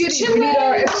 bro. Let's get it. We need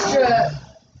our extra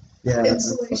Yeah,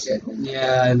 insulation.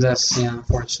 Yeah,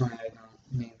 unfortunately, I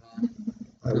don't need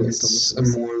that. It's a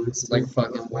more like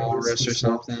fucking walrus or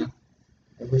something.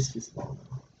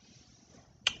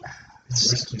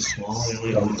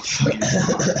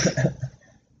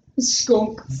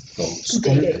 Skunk.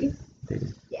 Day-Day.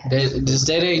 Yeah. Does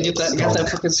Day get that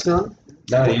fucking skunk?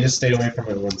 No, you just stayed away from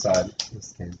it one side.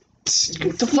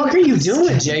 What the fuck are you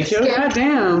doing, Jacob? God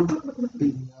damn.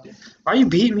 Why are you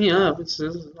beating me up? It's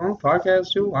on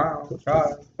podcast too. Wow.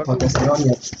 God. Podcast ain't on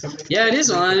yet. Yeah, it is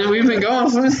on. We've been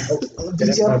going for.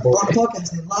 DJ on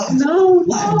podcast ain't live. No,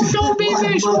 Live- don't be live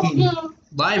visual. mugging.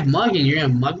 Live mugging? You're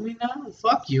gonna mug me now?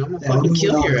 Fuck you. I'm gonna Yeah, fucking we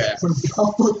kill will. your ass.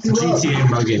 I'll fuck you up. GTA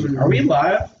mugging. Are we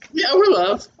live? Yeah, we're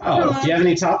love. Oh, do you have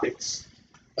any topics?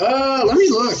 Let me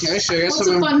look. Actually, I got What's a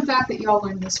some fun fact that y'all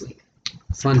learned this week?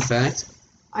 fun fact.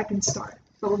 I can start,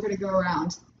 but we're gonna go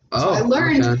around. Oh, I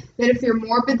learned okay. that if you're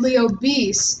morbidly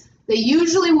obese, they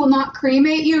usually will not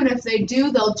cremate you, and if they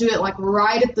do, they'll do it like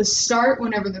right at the start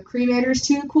whenever the cremator's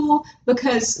too cool,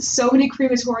 because so many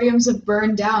crematoriums have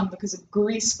burned down because of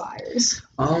grease fires.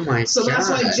 Oh my So god. that's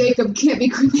why Jacob can't be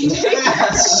cremated.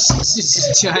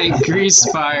 It's a giant grease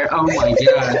fire. Oh my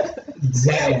god.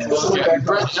 Damn. Okay,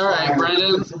 Alright,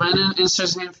 Brendan,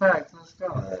 interesting fact. Let's go.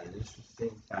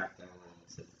 Interesting fact I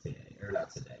learned today, or not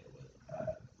today,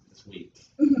 but this week.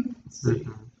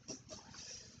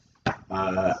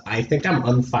 I think I'm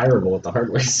unfireable at the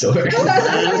hardware store.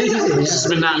 You've just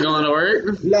been not going to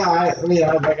work? No, I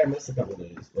missed a couple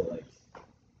days, but like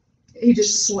He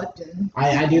just slept in.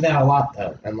 I do that a lot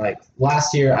though, and like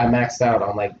last year I maxed out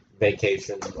on like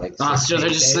vacation, like. Oh, 6 so they're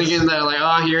paid just days. thinking that, like,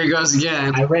 oh, here he goes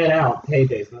again. I ran out paid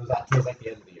days, but it was towards like the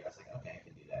end of the year. I was like, okay, I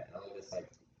can do that. And I only missed like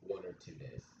 1 or 2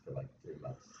 days for like 3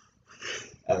 months.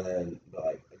 And then, but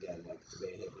like again, like they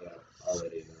hit me up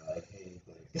already, and they're like,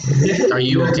 hey, like, Are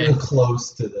you you're okay? getting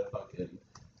close to the fucking.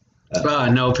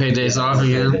 No paid days yeah, off no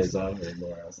again? Days off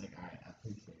anymore. I was like, alright, I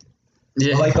appreciate it.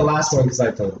 Yeah. But like the last one, because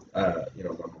I told, my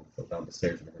mom fell down the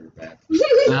stairs and hurt her back to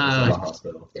the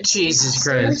hospital. Jesus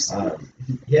Christ.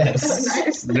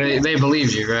 Yes. Nice. They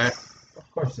believed you, right?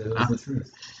 Of course, it was the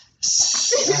truth.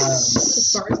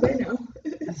 As far as they know.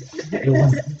 It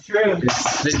was the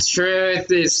truth. The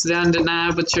truth is the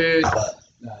undeniable truth. But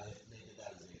they did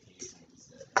that as a vacation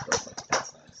instead. So it's like,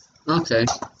 that's nice. Okay.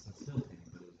 So still paying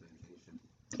for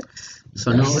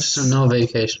vacation. So no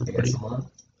vacation I for got you. some on.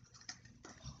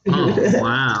 Oh,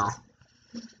 wow.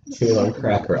 Chewing on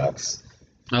crack rocks.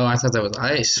 Oh, I thought that was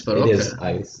ice, but It okay. is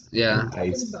ice. Yeah.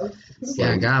 Ice.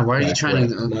 Yeah, God, why are you Crack trying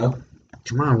rock. to... No?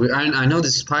 Come on, I know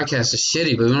this podcast is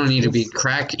shitty, but we don't need to be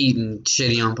crack-eating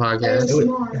shitty on podcasts.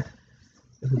 ASMR.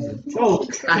 Oh,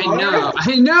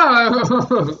 I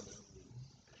know!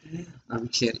 I'm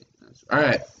kidding.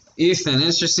 Alright, Ethan,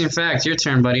 interesting fact. Your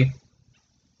turn, buddy.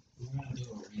 We're gonna do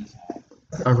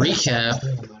a recap.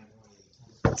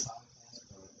 A recap?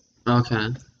 Okay.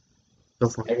 Go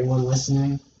for it. Everyone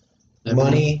listening, Everyone.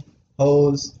 Money,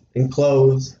 hoes, and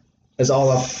clothes is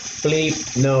all a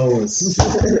bleep knows.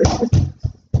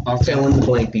 Okay. Fill in the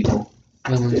blank, people.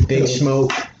 Big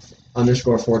Smoke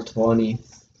 _420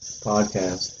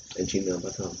 podcast at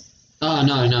gmail.com. Oh,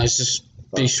 no, it's just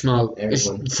Big Smoke. It's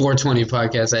Everyone. 420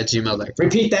 podcast at gmail.com.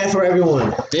 Repeat that for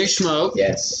everyone. Big Smoke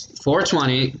Yes.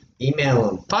 420 Email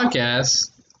them.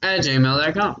 podcast at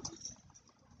gmail.com.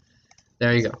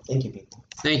 There you go. Thank you, people.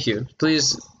 Thank you.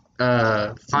 Please,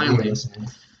 finally.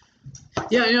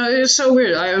 Yeah, it's so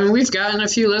weird. I mean, we've gotten a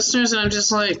few listeners, and I'm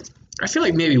just like, I feel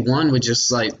like maybe one would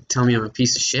just like tell me I'm a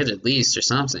piece of shit at least or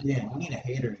something. Yeah, we need a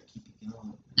hater to keep it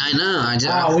going. I know. I just.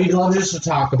 Oh, we'd love just to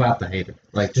talk about the hater.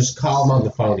 Like, just call them on the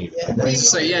phone. Even. Yeah,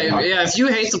 So yeah. If you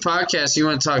hate the podcast, you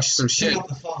want to talk some shit. Pick up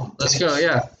the phone. Let's go.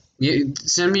 Yeah.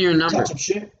 Send me your number. Talk some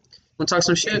shit. We'll talk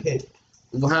some shit.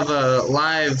 We'll have a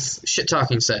live shit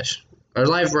talking session or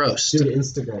live roast. Dude,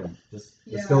 Instagram. Just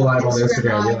Yeah, go live on Instagram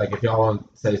Instagram. Be Live. like, if y'all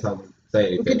want to say something, say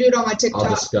We it. could do it on my TikTok. I'll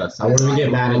discuss. I wouldn't even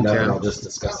get mad at nothing. Okay. I'll just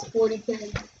discuss Got it.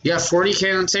 40K. You got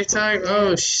 40K on TikTok?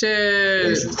 Oh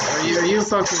shit! Are you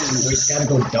fucking? We just gotta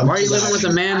go dump. Why are you living with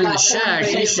a man in the shack?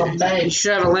 You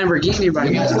should have a Lamborghini by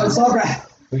We now. gotta go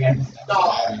We got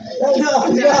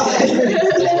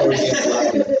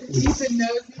Ethan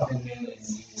knows.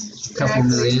 Couple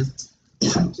million.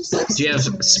 Just like Do you have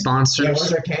Yeah, where's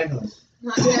sponsors? our candles?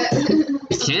 Not yet.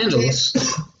 Candles?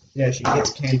 Yeah, she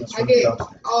gets candles I from the get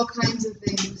dumpster. all kinds of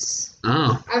things.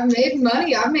 Oh, I've made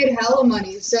money. I've made hella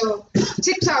money. So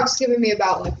TikTok's giving me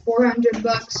about like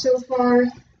 $400 so far.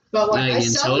 But like Like, I in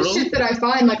sell total? the shit that I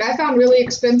find. Like I found really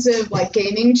expensive like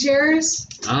gaming chairs,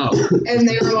 oh. and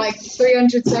they were like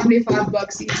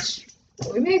 $375 each.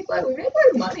 We made quite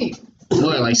a money.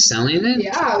 What, like selling it?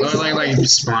 Yeah. Or like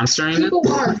sponsoring it? people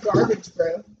want our garbage,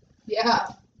 bro. Yeah.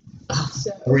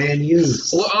 So Brand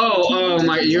used. Oh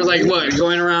my! You're like what?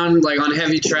 Going around like on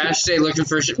heavy trash day looking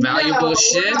for valuable no,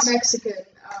 shit? We're not Mexican.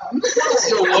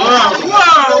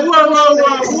 Whoa!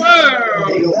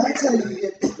 That's how you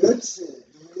get the good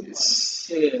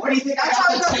shit. What do you think? I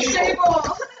got the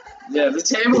table. Yeah, the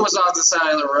table was off the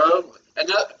side of the road.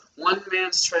 One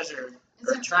man's treasure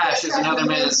or trash is another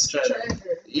man's treasure.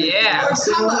 Yeah. Or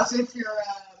come up if you're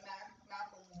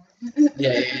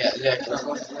Yeah.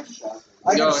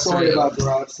 I Go got a story through. about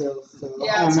garage sales. So.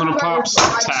 Yeah, I'm gonna talk pop about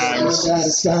some your tags. My dad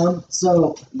is down.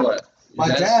 So What? my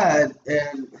dad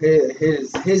and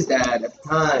his dad at the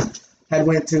time had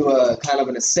went to a kind of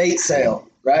an estate sale,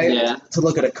 right? Yeah. To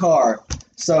look at a car.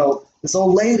 So this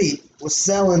old lady was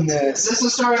selling Is this. this a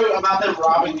story about them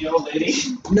robbing the old lady?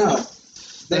 No,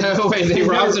 Wait, they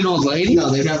robbed an old lady? no,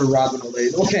 they've never robbed an old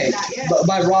lady. Okay, Not yet. but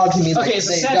by robbed you mean like Okay,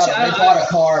 so they Satch, bought a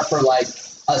car for like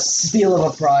a steal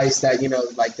of a price that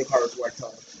like the car was worth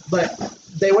of. But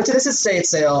they went to this estate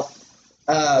sale.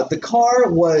 The car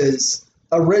was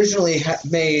originally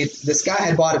made. This guy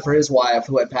had bought it for his wife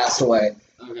who had passed away.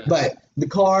 Okay. But the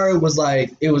car was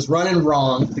like it was running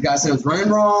wrong. The guy said it was running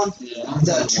wrong. Yeah.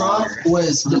 The trunk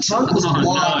was Oh, no,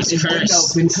 blocked. it's and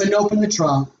cursed. couldn't open the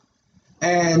trunk.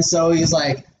 And so he's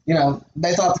like,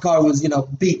 they thought the car was,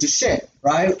 beat to shit,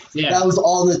 right? Yeah. That was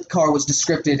all the car was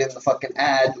descripted in the fucking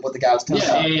ad, what the guy was telling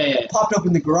about. Yeah. Popped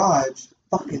open the garage,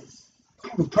 fucking,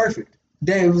 car was perfect.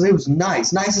 Damn, it was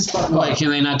nice as fucking. Wait, can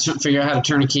they not figure out how to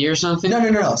turn a key or something?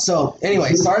 No. So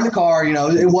anyway, started the car.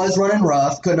 It was running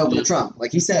rough. Couldn't open the trunk,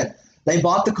 like he said. They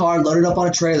bought the car, loaded up on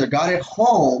a trailer, got it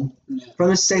home from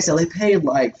the estate sale. They paid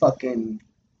like fucking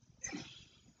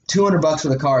 $200 for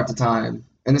the car at the time,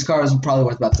 and this car was probably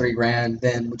worth about $3,000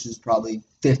 then, which is probably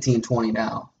 $15-20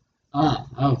 now.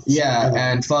 Oh. Yeah,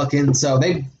 and fucking so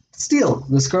they steal.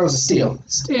 This car was a steal.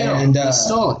 Steal. And, They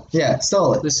stole it. Yeah,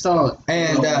 stole it. They stole it.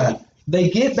 And they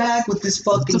get back with this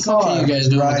fucking What the fuck car. are you guys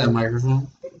doing right? with that microphone?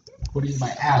 What is my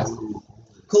ass?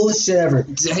 Coolest shit ever.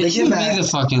 Give They me get back. the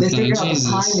fucking They thing, figured out the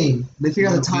Jesus. timing. They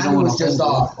figured out the You don't timing wanna was just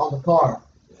hold off on the car.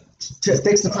 To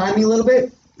fix the timing a little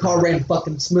bit, car ran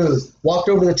fucking smooth. Walked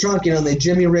over to the trunk, and they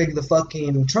jimmy rigged the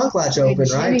fucking trunk latch open, right,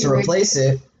 to jimmy-rigged replace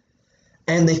it.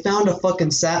 And they found a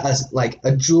fucking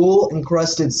a jewel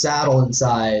encrusted saddle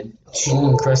inside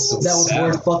Jewel encrusted that was saddle.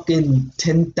 worth fucking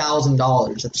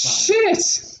 $10,000 at the time.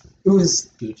 Shit. It was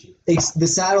Gucci. the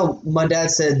saddle. My dad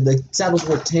said the saddle was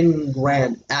worth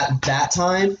 $10,000 at that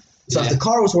time. So Yeah. if the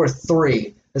car was worth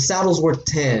 $3,000, the saddle's worth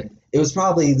 $10,000. It was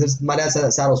probably my dad said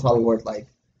that saddle was probably worth like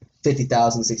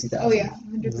 $50,000, $60,000. Oh yeah,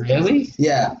 100%. Really?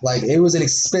 Yeah, like it was an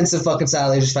expensive fucking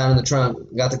saddle they just found in the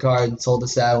trunk. Got the car and sold the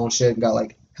saddle and shit and got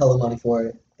like hella money for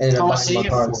it. Ended How up much buying did you my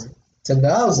get cars. for it?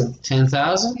 10,000.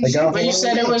 10,000? They got But you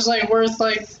said it was like worth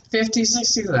like 50,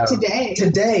 60,000. Today.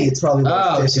 Today it's probably worth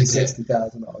Oh, $50,000, today.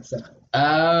 $60,000 saddle.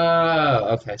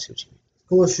 Oh, okay. I see what you mean.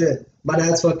 Cool as shit. My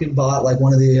dad's fucking bought like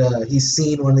one of the. He's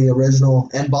seen one of the original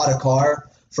and bought a car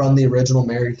from the original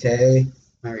Mary Kay.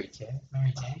 Mary Kay?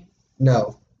 Mary Kay?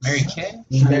 No, Mary Kay?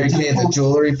 Mary Kay, the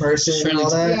jewelry person and all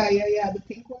that. Yeah, the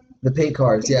pink one. The pink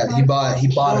cars. Yeah, he bought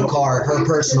a car, her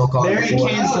personal car. Mary before.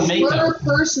 Kay. It's the No, makeup. her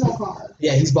personal car.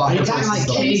 Yeah, he's bought Are her you talking personal like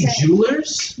car. K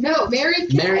Jewelers? No, Mary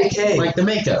Kay. Mary Kay. Like the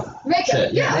makeup. Makeup.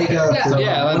 Shit, Yeah. Makeup. Yeah.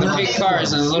 Yeah, like the One of big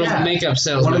cars and the little Yeah. makeup One of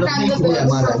salesman. the Kind pink of ones. the- Yeah,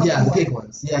 my bad. Yeah, the pink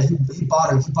ones. Yeah, he bought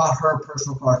her. He bought her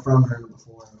personal car from her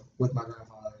before with my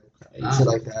grandfather. Ah. Shit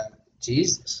like that.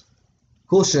 Jesus.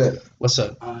 Cool shit. What's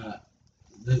up?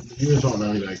 The viewers don't know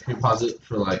anyway. Can we pause it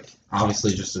for like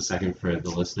obviously just a second for the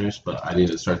listeners? But I need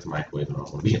to start the microwave and I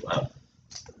don't want to be loud.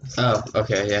 Oh,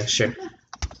 okay, yeah, sure.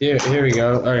 Here we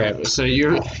go. All right, so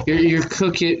your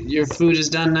cooking, your food is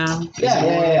done now.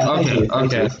 Yeah.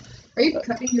 Okay. Are you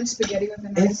cutting your spaghetti with a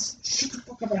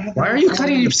knife? Why are you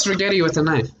cutting your spaghetti with a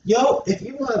knife? Yo, if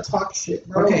you want to talk shit,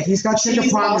 bro. Okay, he's got chicken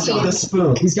She's also parmesan. the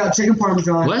spoon. He's got chicken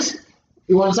parmesan. What?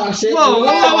 You want to talk shit? Whoa! The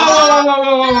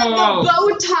bow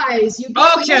ties. You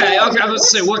Okay. I was about to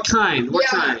say, what kind? What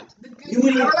kind? You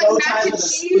would eat Or bow like ties mac and with a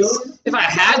cheese. spoon? If I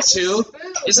had to,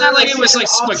 it's not like it was like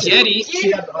spaghetti.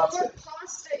 Get more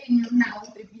pasta in your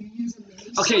mouth if you use a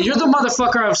mini. Okay, you're the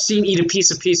motherfucker I've seen eat a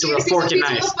piece of pizza with a fork and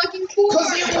knife.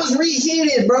 Because it was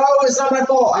reheated, bro. It's not my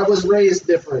fault. I was raised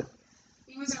different.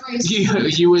 He was raised.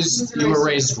 You were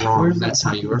raised wrong. That's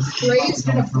how you were. Raised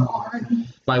in a barn.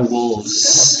 By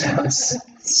wolves.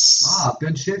 Ah,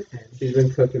 good shit, man. She's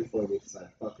been cooking for me because I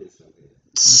fuck her so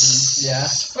good. Yeah.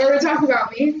 What are we talking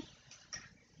about, me?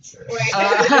 Sure. Wait.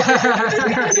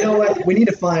 You know what? We need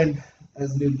to find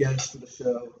as new guests for the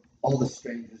show all the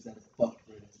strangers that have fucked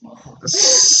Britain's mom.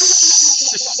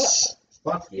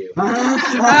 Fuck you.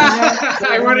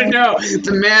 I want to know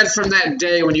the man from that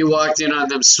day when you walked in on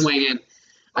them swinging.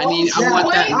 I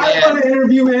want that I man. want to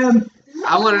interview him.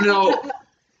 I want to know I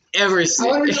everything.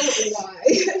 want to know why.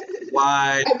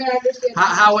 Why? I mean, I understand.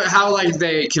 How like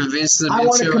they convinced them I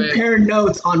want to into it? compare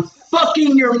notes on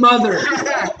fucking your mother.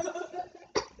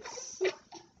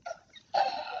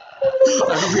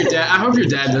 I hope your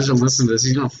dad doesn't listen to this.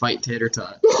 He's gonna fight Tater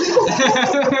Tot.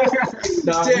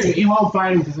 No, he won't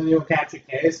fight him because then he'll catch a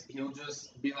case. He'll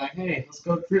just be like, "Hey, let's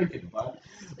go drinking, bud."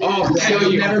 Oh, kill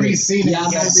You'll you. never be seen Yeah,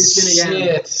 I'll never be seen again.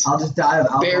 Shit. I'll just die of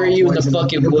alcohol. Bury you in the poisoning.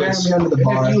 fucking They'll bury woods. me under the And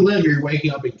bar. if you live, you're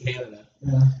waking up in Canada.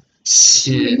 Yeah.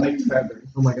 Shit. Like February.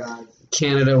 Oh my god.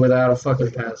 Canada without a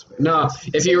fucking passport. No,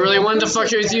 if he really wanted to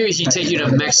fuck with you, he'd take you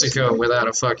to Mexico without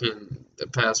a fucking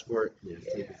passport. Yeah,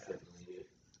 take a shit and leave it.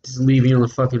 Just leave you on the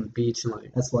fucking beach and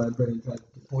like That's why Brennan tried to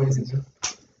poison you.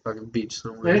 fucking beach I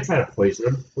somewhere. didn't try to poison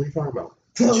him. What are you talking about?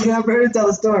 Tell me how Brennan tell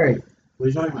the story. What are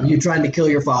you talking about? You trying to kill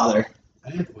your father.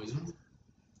 I didn't poison him.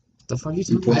 The fuck you You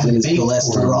talking about? poison his baked for him.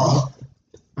 cholesterol.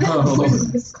 Oh,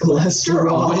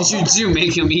 Cholesterol. what did you do?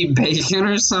 Make him eat bacon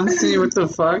or something? What the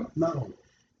fuck? No.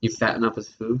 You fatten up his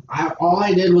food? All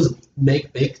I did was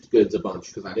make baked goods a bunch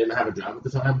because I didn't have a job at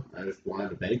the time. I just wanted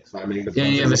to bake, so I made a bunch. Yeah,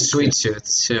 you of have a baked sweet goods.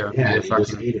 tooth too. Yeah, You he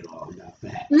just fucking ate it all and got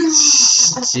fat.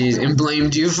 jeez, and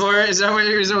blamed you for it. Is that why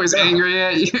he was always angry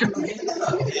at you?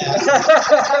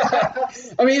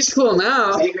 I mean, he's cool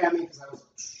now. Angry at me because I was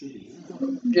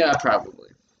shitty. Yeah, probably.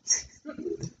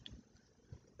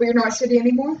 But you're not shitty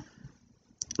anymore?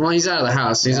 Well, he's out of the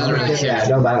house. So he doesn't really Yeah, it care.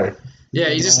 don't matter. Yeah,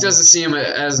 he just doesn't see him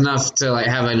as enough to like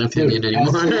have an opinion Dude,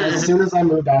 anymore. As soon as I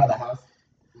moved out of the house,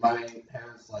 my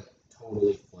parents like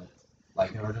totally flipped.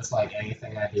 Like they were just like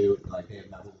anything I do, like they have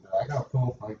nothing. They're like, oh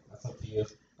cool, like that's up to you.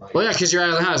 Like, Well, yeah, because you're out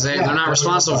of the house. They're not Yeah,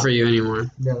 responsible for you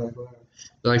anymore. Yeah, like, whatever.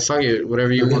 They're like, fuck it,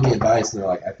 whatever you they give me want. advice, and they're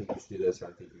like, I think you should do this, or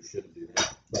I think you shouldn't do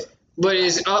that. But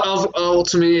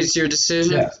ultimately, it's your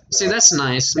decision. Yeah. See, that's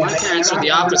nice. My Yeah, parents they're are the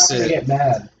not gonna opposite. get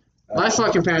mad. My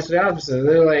fucking parents are the opposite.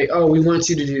 They're like, oh, we want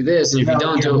you to do this, and if you No,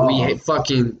 don't your do it, we mom.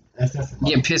 fucking That's just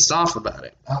get pissed off about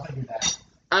it. I don't think your dad.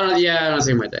 I don't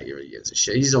think my dad really gives a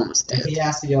shit. He's almost If dead. he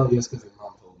has to yell at you, it's because your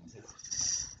mom told him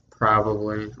to.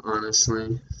 Probably,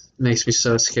 honestly. Makes me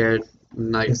so scared.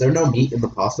 Like, Is there no meat in the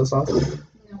pasta sauce? No.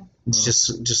 it's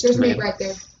just There's meat tomato. right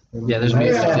there. Yeah, there's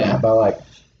meat right there. But like,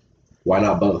 why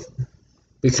not both?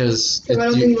 Because Because I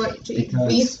don't you- think you want to eat because-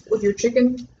 beef with your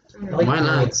chicken. I don't know. Why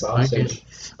not? Like sausage.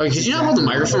 Oh, could you not hold the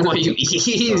microphone while you eat?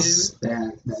 He's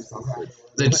That's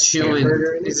the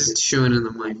chewing. He's just chewing in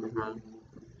the microphone.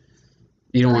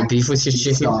 You don't want beef with your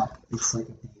chicken? Stop. It's like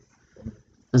a beef.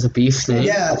 There's a beef thing?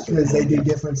 Yeah, because they do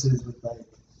differences with like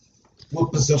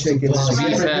What was chicken. Beef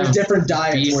There's have different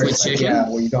diets beef where with it's like, chicken? yeah,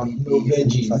 where you don't eat No beef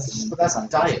and veggies. fucking- But that's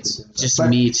diets. Just But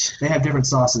meat. They have different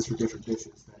sauces for different dishes.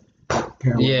 That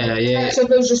pair with Yeah, it. yeah. Alright, so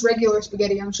if it was just regular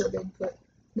spaghetti, I'm sure they'd put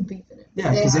the beef in it. Yeah,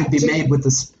 They because it'd have be chicken. made with the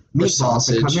meatballs that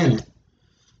sausage. come in it.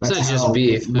 It's That's not just how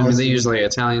beef. I mean, most they of use like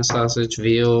Italian sausage,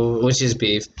 veal, which is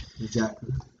beef. Exactly.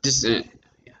 Just, yeah,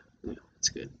 it's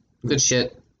good. Good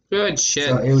shit. Good shit.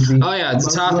 So it would be. Oh yeah, the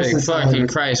most topic. of the time, Fucking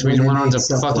Christ, we when they went on make to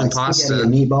stuff fucking like spaghetti pasta.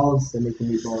 and meatballs. They make the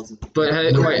meatballs. But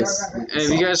hey, with wait, rice, with have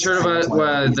you guys heard sauce.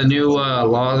 about the new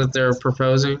law that they're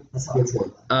proposing? That's how it's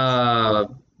worked.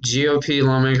 GOP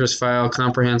lawmakers file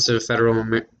comprehensive federal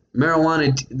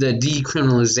marijuana the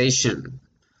decriminalization.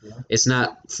 Yeah. It's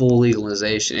not full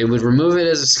legalization. It would remove it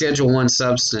as a Schedule 1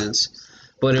 substance,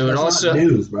 but it would also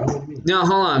news, bro. What do you mean? no,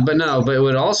 hold on, but it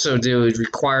would also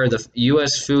require the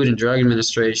U.S. Food and Drug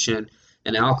Administration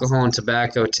and Alcohol and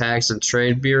Tobacco Tax and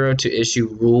Trade Bureau to issue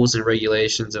rules and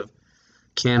regulations of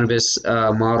cannabis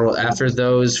model after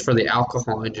those for the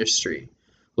alcohol industry,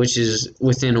 which is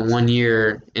within a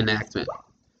 1-year enactment.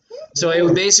 So it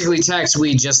would basically tax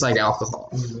weed just like alcohol.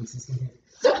 Exactly.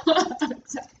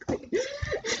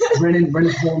 Brennan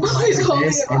holds Oh, he's like holding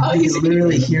this, it and while you he's can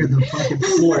literally hear the fucking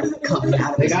floor coming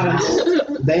out of They his got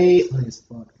mouth. They Funny as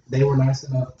fuck. they were nice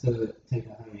enough to take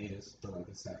a hiatus for like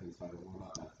a second, so I don't know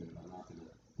about that food. I'm not gonna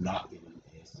not give them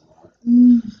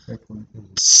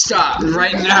ASMR. Stop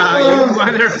right now, you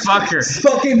motherfucker.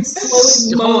 Fucking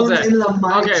slowly Hold moan that. into the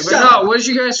mic. Okay, but Shut no, up. what did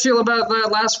you guys feel about that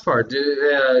last part?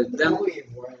 Them,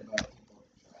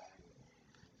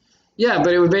 yeah,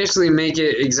 but it would basically make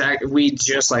it exact weed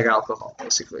just like alcohol,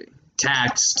 basically.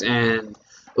 Taxed and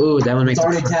ooh, that would make It's the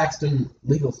already taxed in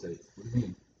legal states. What do you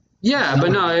mean? yeah,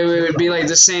 but no, it would be like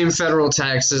the same federal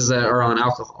taxes that are on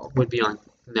alcohol would be on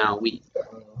now weed.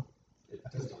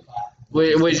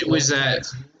 Was that?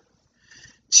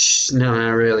 No, not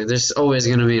really. There's always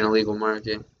gonna be an illegal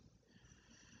market,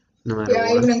 no matter Yeah,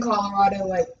 what. even in Colorado,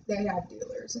 like they have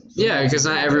dealers and shit. Yeah, because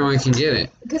not everyone can get it.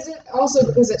 Because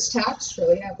it's taxed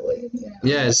really heavily. You know?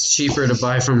 Yeah, it's cheaper to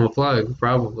buy from a plug,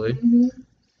 probably. hmm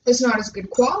It's not as good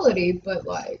quality, but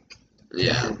like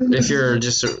Yeah, if you're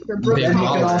just a You're big broke. It could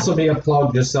baller. also be a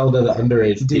plug just sell to the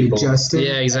underage Dude, people Justin. Yeah,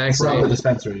 from the exactly.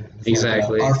 dispensary.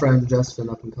 Exactly. Our friend Justin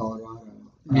up in Colorado.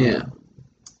 Yeah.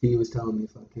 He was telling me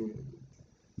fucking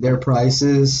their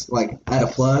prices, like at a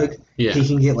plug, Yeah. he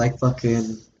can get like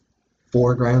fucking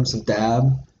 4 grams of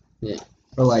dab. Yeah.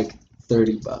 For like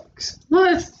 $30.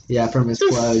 What? Yeah, from his The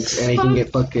plugs, and he can fuck?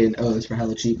 get fucking O's for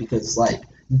hella cheap because like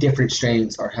different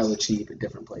strains are hella cheap at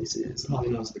different places. Probably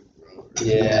knows the grower.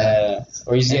 Yeah.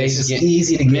 Or he's, And yeah, it's he's just getting,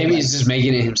 easy to get. maybe like, he's just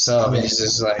making it himself. Yeah. He's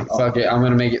just like, fuck it, I'm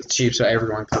gonna make it cheap so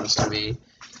everyone comes to me.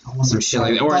 I want Some shit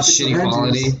like that. Or it's fucking shitty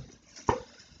quality. oranges.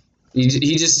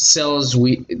 He just sells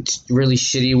weed, really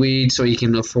shitty weed, so he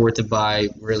can afford to buy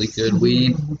really good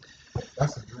weed.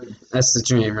 That's the dream. That's the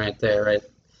dream right there, right?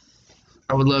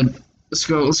 I would love. Let's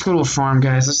go to a farm,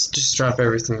 guys. Let's just drop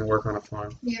everything and work on a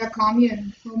farm. Yeah,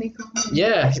 commune. Homie commune.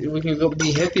 Yeah, we can go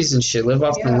be hippies and shit. Live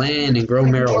off the Yeah. land and grow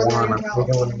Like marijuana. Northern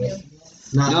California,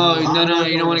 No,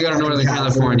 you don't wanna go to Northern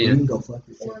California. You can go fuck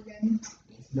yourself. Oregon.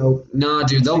 Nope. No,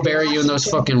 dude, they'll bury you in those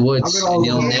fucking woods, and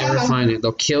you'll Yeah. never find it.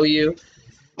 They'll kill you.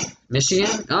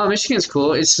 Michigan? Oh, Michigan's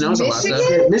cool. It snows a lot though.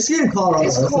 Michigan? Michigan and Colorado.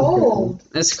 It's that's not cold.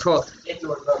 It's cool.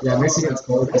 Yeah, Michigan's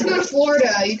cold. Let's go to Florida.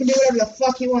 You can do whatever the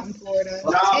fuck you want in Florida.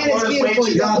 No, And it's Florida's way beautiful.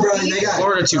 too- You got bro, the they beach. got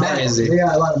Florida too crazy. They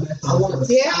got a lot of meth.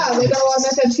 Yeah, they got a lot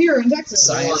of meth here in Texas.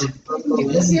 Science. You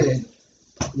live here?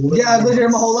 Yeah, I've lived here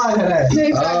my whole life.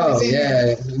 Hey. Oh, Exactly.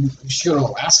 yeah. You should go to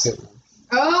Alaska.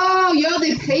 Oh, yo,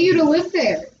 they pay you to live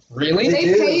there. Really? They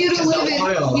do, pay you to 'cause live the in.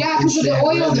 oil Yeah, and because of the shit,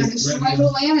 oil. revenue- They're destroying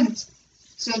the land.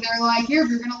 So they're like, here, if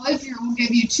you're gonna live here, we'll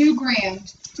give you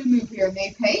 $2,000 to move here, and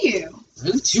they pay you.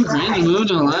 Really? $2,000 to move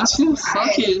to Alaska? Right.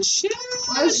 Fucking shit.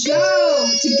 Let's go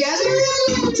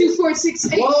together. 2, 4,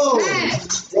 6, 8, Whoa.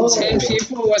 10. 10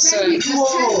 people? What's Ten that? people.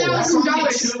 That's $10,000.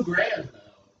 $2,000 though.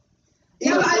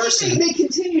 Yeah, but I think they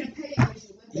continue to pay you as you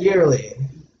live there. Yearly.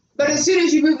 But as soon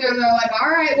as you move there, they're like, all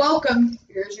right, welcome.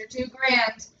 Here's your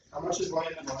 $2,000. How much is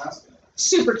land in Alaska?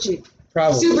 Super cheap.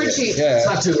 Probably. Super cheap. It's Yeah.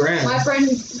 not $2,000.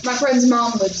 My friend's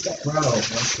mom lives there. Bro,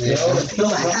 Yeah.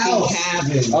 build a house.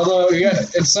 Cabin. Although, yeah,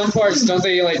 in some parts, don't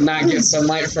they like not get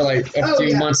sunlight for like a Oh, few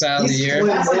yeah. months out of the year?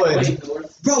 Bro,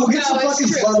 we'll get No, some it's fucking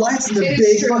true. floodlights and the It is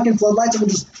big true. fucking floodlights and we'll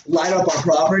just light up our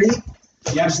property.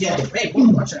 Yeah, hey,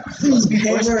 watch out. Let's be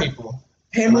Bush hammer, people.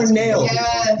 hammer and nail.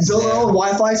 Yes. Build our own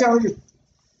Wi-Fi tower. Just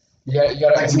You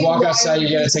gotta, if you walk outside, you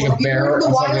gotta take a bear, a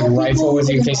fucking rifle with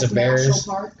you in case of bears.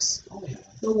 Parks.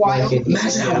 The wild.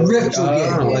 imagine how ripped you'll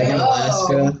get. Oh, Like in Yeah.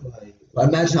 Alaska.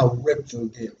 Imagine how ripped you'll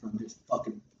get from just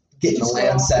fucking getting the Just land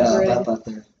off set the grid. up out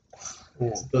there.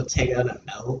 Go take out a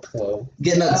milk. Whoa.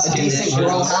 Getting a Yeah. decent Yeah.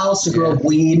 grow house to grow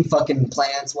weed, fucking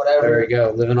plants, There whatever. we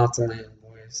go. Living off the land,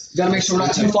 boys. You gotta make sure we're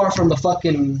not too far from the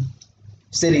fucking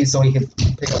city so we can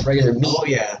pick up regular meat. Oh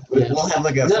yeah. Yeah. We'll have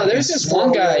like a. No, there's this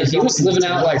one guy. He was living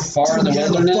out like far in the Dude, we have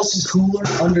a fucking wilderness. cooler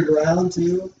underground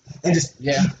too, and just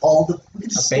Yeah. keep all the we can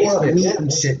just A store up basement, meat yeah.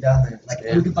 and shit down there. Like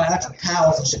Yeah. we can buy actual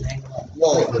cows and shit and hang them up.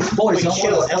 Well, boys, we y'all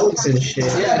kill wanna- elks and shit.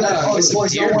 Yeah, no, like, oh, it's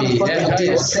boys, y'all deer want to meat. fucking Yeah,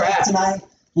 deer yeah. steak tonight?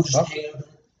 We'll just Oh. hang out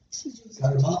there,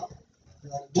 cut them up.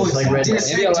 Like, boys, like red deer meat.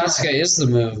 steak Maybe Alaska tonight. is the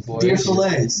move, boys. Deer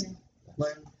fillets.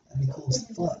 Like, that'd be cool as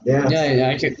fuck. Yeah. Yeah,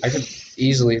 I could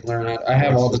easily learn that. I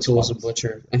have all the tools to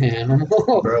butcher an animal.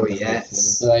 Bro,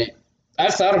 yes. Like,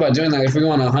 I've thought about doing that. If we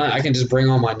go on a hunt, I can just bring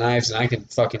all my knives and I can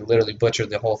fucking literally butcher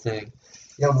the whole thing.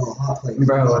 You have a little hot plate.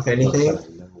 Bro, if anything,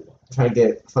 try to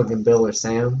get fucking Bill or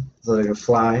Sam so they can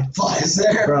fly. Flies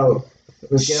there. Bro,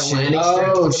 let's get a Shit. landing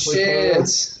Oh strip if we can.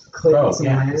 shit! Clip Bro, some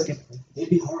yeah. land. It'd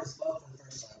be hard as fuck for the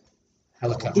first time.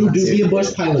 Helicopter. Dude, be a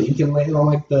bush pilot. You can land on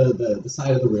like the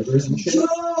side of the rivers and shit.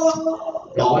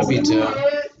 That would be dope.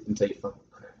 Until you fucking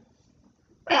crash.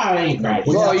 Ah, I ain't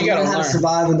cracking. Well, you we gotta how to learn.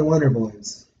 survive in the winter,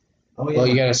 boys. Oh Well,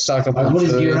 you gotta stock up That's on what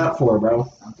he's gearing food. up for, bro.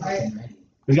 I'm fucking ready.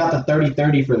 We got the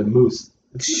 30-30 for the moose.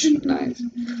 Nice.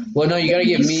 Well, no, you gotta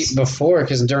get meat before,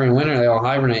 because during winter they all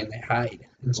hibernate and they hide.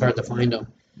 It's hard to find them.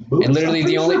 Moose? And literally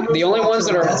the only ones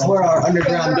that are That's where our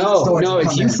underground no, storage no. will If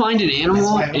come you in. find an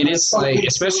animal and it's like,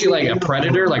 especially like a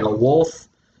predator, like a wolf,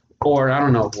 or I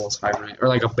don't know if wolves hibernate, or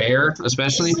like a bear,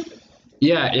 especially.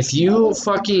 Yeah, if you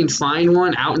fucking find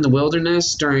one out in the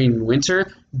wilderness during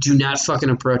winter, do not fucking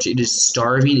approach it. It is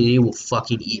starving and it will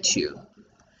fucking eat you.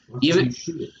 Even- You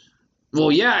shoot it. Well,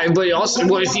 yeah, but also,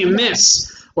 well, if you miss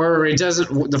or it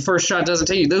doesn't, the first shot doesn't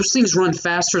take you. Those things run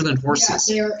faster than horses.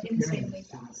 Yeah, they're insanely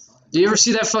fast. Do you ever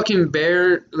see that fucking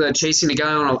bear chasing a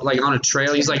guy on a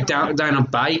trail? He's like down a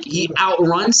bike. He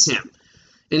outruns him,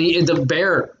 and the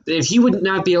bear, if he would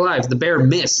not be alive, the bear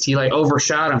missed. He like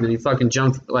overshot him, and he fucking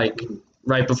jumped like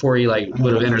right before he like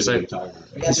would have intersected.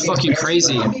 It's fucking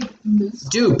crazy,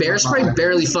 dude. Bear spray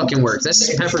barely fucking works. That's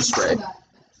just pepper spray.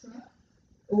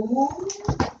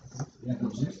 Yeah, no,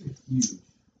 they're huge.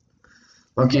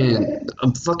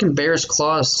 Fucking bear's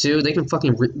claws too. They can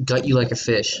fucking gut you like a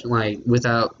fish, like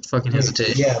without fucking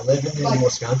hesitation. Yeah, living in Like-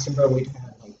 Wisconsin, bro, we'd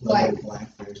have like Like- little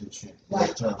blackfish. bears and shit.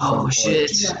 Oh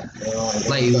shit!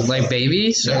 Like Like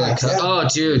babies? Or like, Yeah. oh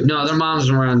dude, no, their moms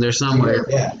are around there somewhere.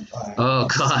 Yeah. Oh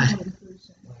god.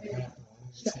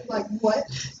 Like what?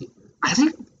 I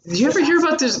think. Did you ever hear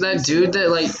about that dude that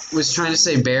like was trying to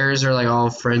say bears are like all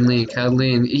friendly and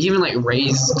cuddly, and he even like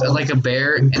raised like a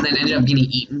bear and then ended up getting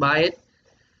eaten by it?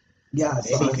 Yeah,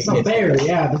 Maybe it's a bear.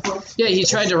 Yeah, the fuck. Yeah, he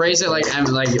tried to raise it like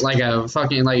a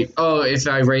fucking like, oh, if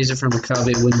I raise it from a cub,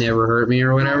 it would never hurt me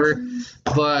or whatever.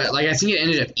 But like I think it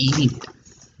ended up eating it.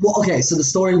 Well, okay, so the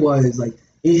story was like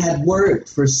it had worked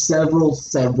for several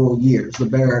years. The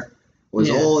bear was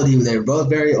Yeah. old. They were both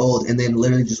very old, and then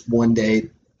literally just one day,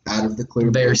 out of the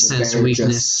clear Bear blue, sensed the bear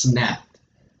weakness. just snapped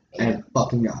and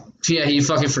fucking got him. Yeah, he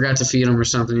fucking forgot to feed him or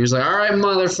something. He was like, all right,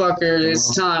 motherfucker,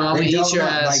 it's time. I'm gonna They eat don't your know,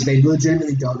 ass. Like they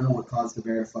legitimately don't know what caused the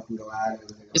bear to fucking go out. And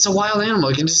everything It's a else. wild animal.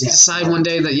 It can just Yeah. decide one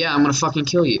day that, yeah, I'm gonna fucking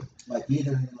kill you. Like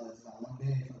either it's like one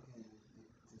day.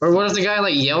 Or what if the guy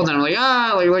like yelled at him like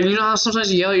you know how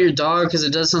sometimes you yell at your dog because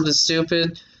it does something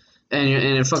stupid, and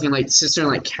it fucking like sits there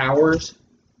and like cowers.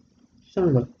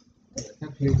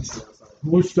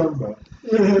 What's talking about?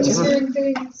 Hearing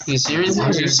things. He's hearing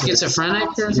things. You're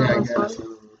schizophrenic or Yeah, I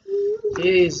something. guess.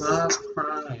 Jesus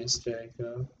Christ,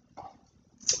 Jacob.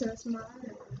 That's my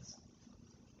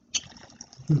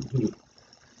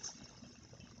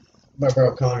My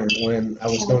bro Connor, when I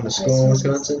was going to school in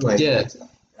Wisconsin, like Yeah.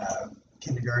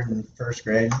 Kindergarten, first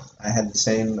grade, I had the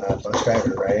same bus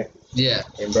driver, right? Yeah.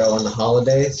 And bro, on the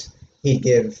holidays, he'd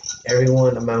give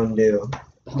everyone a Mountain Dew.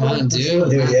 Mountain Dew.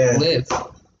 Dude, yeah. Live.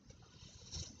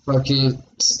 Fucking.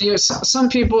 You know, some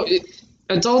people,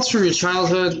 adults from your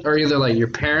childhood are either like your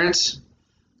parents,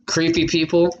 creepy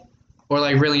people, or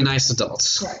like really nice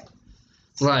adults. Right.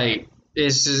 Like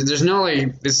it's just, there's no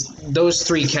like it's those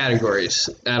three categories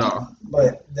at all.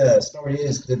 But the story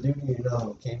is, the dude you know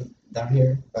who came down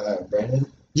here, Brandon,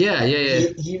 Yeah.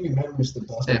 he remembers the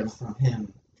bus driver from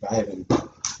him driving.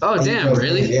 Oh And he damn! goes,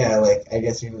 Really? Yeah, like I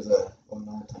guess he was an old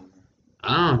timer.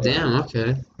 Oh damn!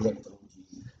 Okay.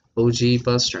 OG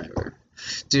bus driver.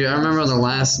 Dude, I remember the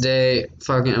last day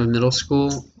fucking of middle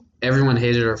school, everyone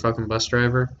hated our fucking bus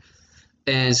driver.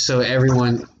 And so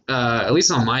everyone, at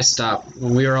least on my stop,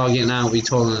 when we were all getting out, we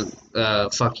told them,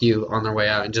 fuck you on their way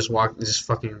out and just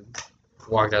fucking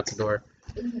walked out the door.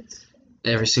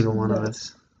 Every single one of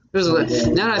us. It was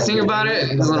now that I think about it,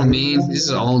 he's a little mean. He's just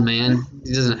an old man.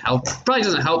 He doesn't help. Probably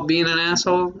doesn't help being an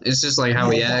asshole. It's just like how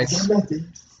he acts.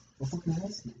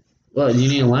 What, you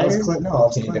need a lighter? No,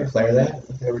 can you declare that?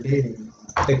 If they were dating.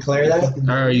 Declare that?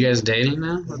 Or are you guys dating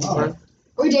now? What the fuck?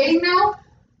 Are we dating now?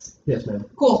 Yes, ma'am.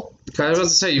 Cool. 'Cause I was about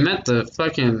to say, you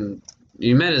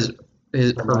met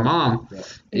her mom. Yeah.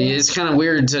 It's kind of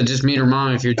weird to just meet her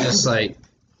mom if you're just like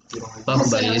buck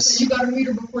So buddies. you gotta meet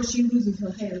her before she loses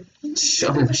her hair. Oh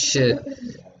shit!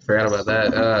 Forgot about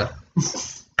that.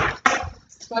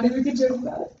 Funny, we could joke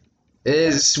about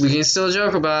it. We can still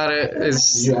joke about it.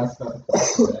 It's You asked about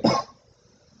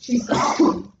She's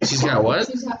she's got what?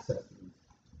 She's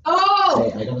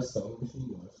oh! Hey, I got a sewing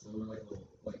machine. So we're like,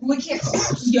 We can't.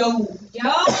 Yo.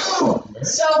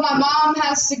 So my mom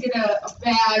has to get a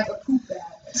poop bag.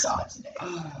 I saw it today.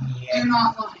 They're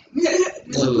not lying.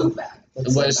 It's a poop bag.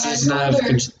 What? It's just I not told her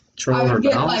control I her would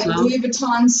get bowels like now. Louis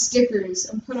Vuitton stickers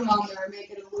and put them on there and make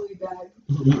it a Louis bag.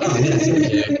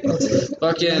 Okay.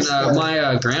 Fucking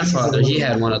my grandfather, he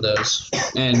had one of those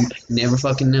and never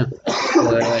fucking knew.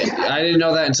 Like, I didn't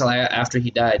know that until after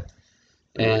he died.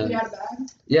 You And had a bag?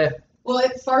 yeah. Well,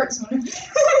 it farts whenever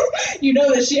you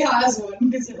know that she has one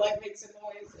because it like makes a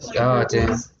noise. It, like, Oh, damn.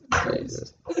 gurgles.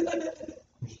 Jesus.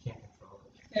 she can't control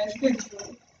it. Yeah, she can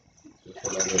control it. Just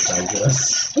whatever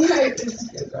digest. Right, it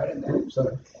just goes right in there.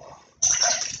 Sorry.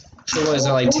 So was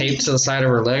it like taped to the side of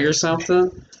her leg or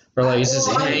something? Or like it's just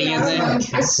Well, hanging yeah, there?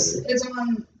 It's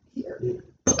on here.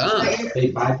 Oh. Right here. They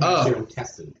bypass Oh. your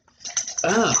intestine.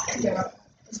 Oh. Yeah,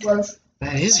 it's gross.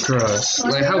 That is gross.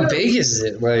 Like how big is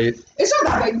it? Like It's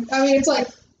not that big. I mean, it's like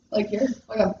here,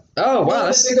 like a oh wow, little bit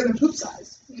that's bigger than poop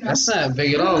size. You know? that's not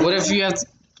big at all. What if you have to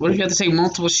take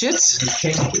multiple shits? You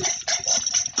change it.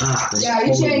 Ah, Yeah,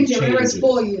 you change it whenever it's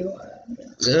full of you.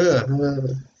 ugh.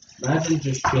 Imagine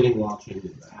just shitting while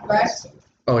changing the house. Right.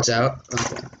 Oh, it's out.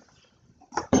 Okay.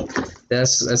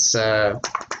 That's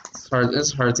hard.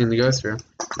 That's a hard thing to go through.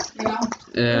 You know?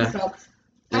 Yeah. That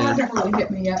Yeah. hasn't really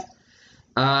hit me yet.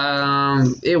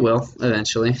 It will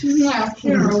eventually. Yeah,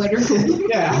 sooner or later. It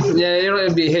Yeah. Yeah,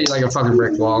 it'll be hit you like a fucking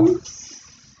brick wall. will.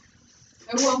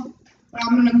 But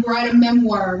I'm gonna write a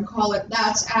memoir and call it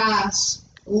 "That's Ass."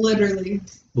 Literally.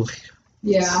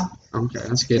 Yeah. Okay,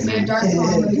 that's a good Yeah, name. dark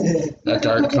comedy. A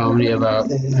dark comedy about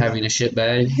having a shit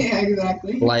bag. Yeah,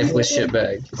 exactly. Life with shit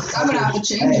bag. I'm gonna have to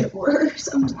change it for her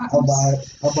sometimes. I'll buy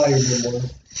it. I'll buy your new one.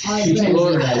 I She's bet.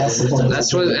 gonna do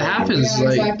That's what happens, Yeah,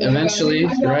 like, exactly. eventually,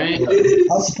 I got right? it.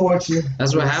 I'll support you.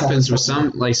 That's what happens with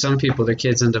some people, their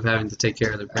kids end up having to take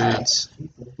care of their parents.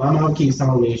 My mom keeps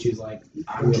telling me, she's like,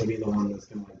 I'm gonna be the one that's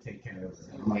gonna like take care of her.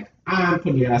 And I'm like, I'm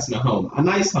putting your ass in a home, a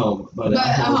nice home, but But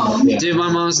a home. Yeah. Dude, my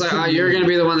mom's like, oh, you're gonna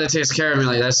be the one that takes care of me.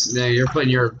 Like, that's, yeah, you're putting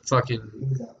your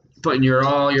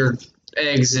all your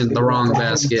eggs in the wrong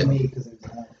basket.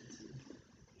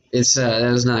 It's that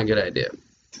is not a good idea.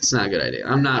 It's not a good idea.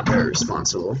 I'm not very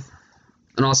responsible,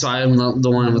 and also I'm the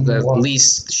one with the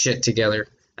least shit together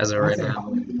as of right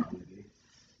now.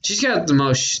 She's got the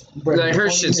most. Like, her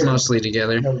shit's mostly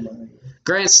together.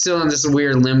 Grant's still in this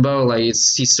weird limbo. Like, he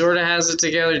sort of has it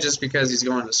together just because he's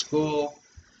going to school,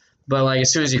 but like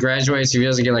as soon as he graduates, if he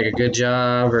doesn't get like a good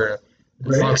job or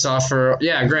fucks off for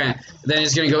Grant, then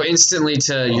he's gonna go instantly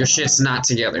to your shit's not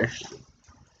together.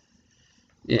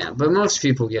 Yeah, but most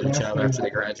people get a job after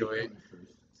they graduate.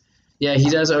 Yeah,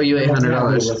 he does owe you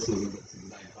 $800.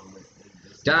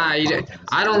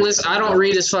 I don't listen. I don't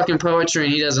read his fucking poetry,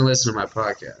 and he doesn't listen to my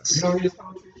podcast. You don't read his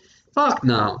poetry? Fuck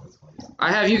no.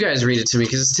 I have you guys read it to me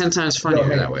because it's 10 times funnier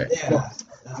that way. Yeah.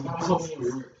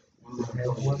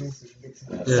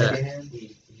 Yeah.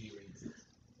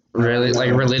 Really,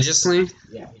 like religiously?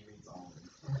 Yeah, he reads all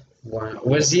of them. Wow.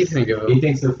 What does he think of He it?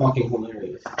 thinks they're fucking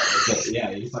hilarious. Like,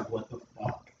 yeah, he's like, what the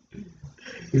fuck?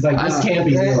 He's like, this can't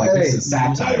be real. Like, this is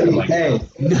satire. Like, Hey,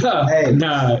 No, Hey.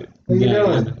 no. what you no.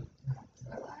 doing?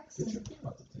 Get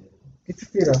your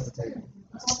feet off the table.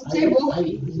 Table.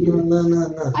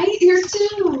 No. I eat here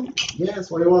too.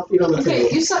 yes, why do you want feet on the Okay, table?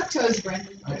 you suck toes,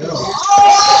 Brendan. I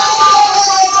know.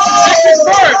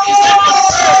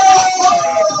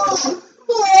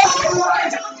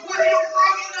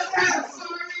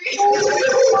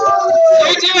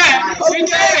 You did it! You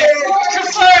did it!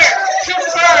 Confirm!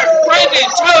 Brendan,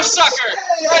 toe sucker!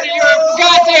 Brendan, you're a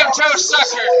goddamn toe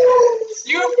sucker!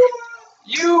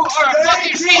 You are a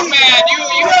fucking freak man! You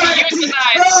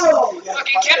euthanized!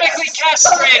 Fucking chemically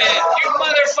castrated! You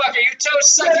motherfucker! You toe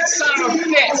sucking son of a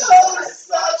bitch!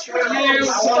 You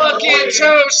fucking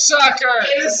toe sucker!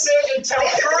 Innocent until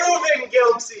proven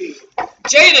guilty.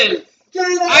 Jaden!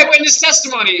 Eyewitness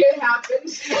testimony! It happened.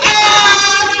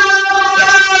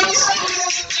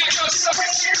 Toe sucker,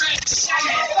 fucking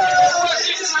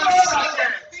toe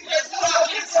sucker!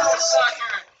 Fucking toe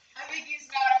sucker! I think he's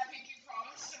not a pinky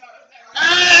promise.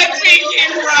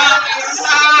 Pinky promise!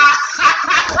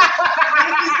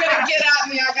 He's gonna get at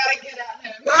me. I gotta get at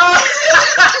him.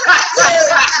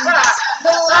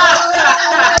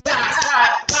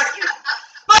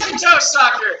 Fucking toe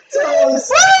sucker! Woo!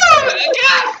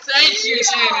 God, thank you,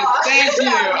 Jaden. Thank you.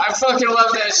 I fucking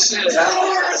love that shit.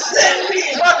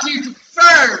 Fuck you,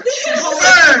 confirmed.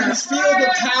 Confirmed. Feel the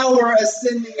power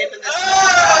ascending into this.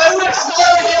 Oh,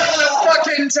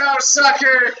 fucking toe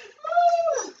sucker.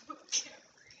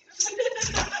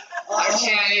 I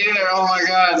can't either. Oh my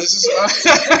god, this is.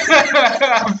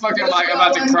 I'm fucking like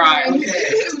about to cry.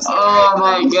 Oh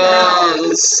my god,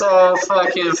 it's so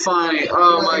fucking funny.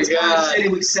 Oh my god.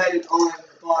 We said it on the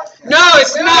podcast. No,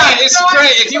 it's not. It's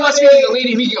great. If he wants me to delete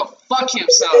him, he can go fuck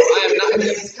himself. I am not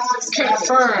It's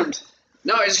confirmed.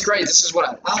 No, it's great. This is what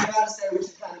I. I was about to say we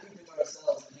should kind of keep it to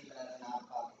ourselves and keep it at an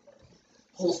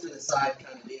holstered aside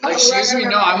kind of deal. Like, excuse me,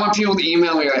 no, I want people to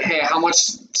email me like, hey, how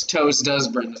much toes does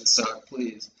Brendan suck,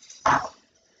 please?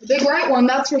 The big right one,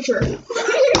 that's for sure.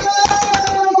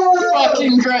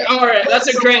 Fucking great. All right, that's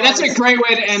a great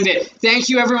way to end it. Thank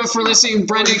you everyone for listening.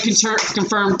 Brendan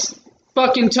confirmed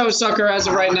fucking toe sucker as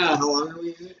of right now. How long are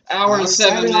we in it? Hour and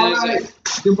 7 minutes.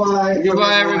 Goodbye.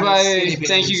 Goodbye, everybody.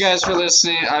 Thank you guys for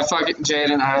listening. I fucking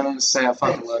Jaden. I have to say I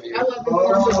fucking love you. I love you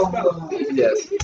more. Yes.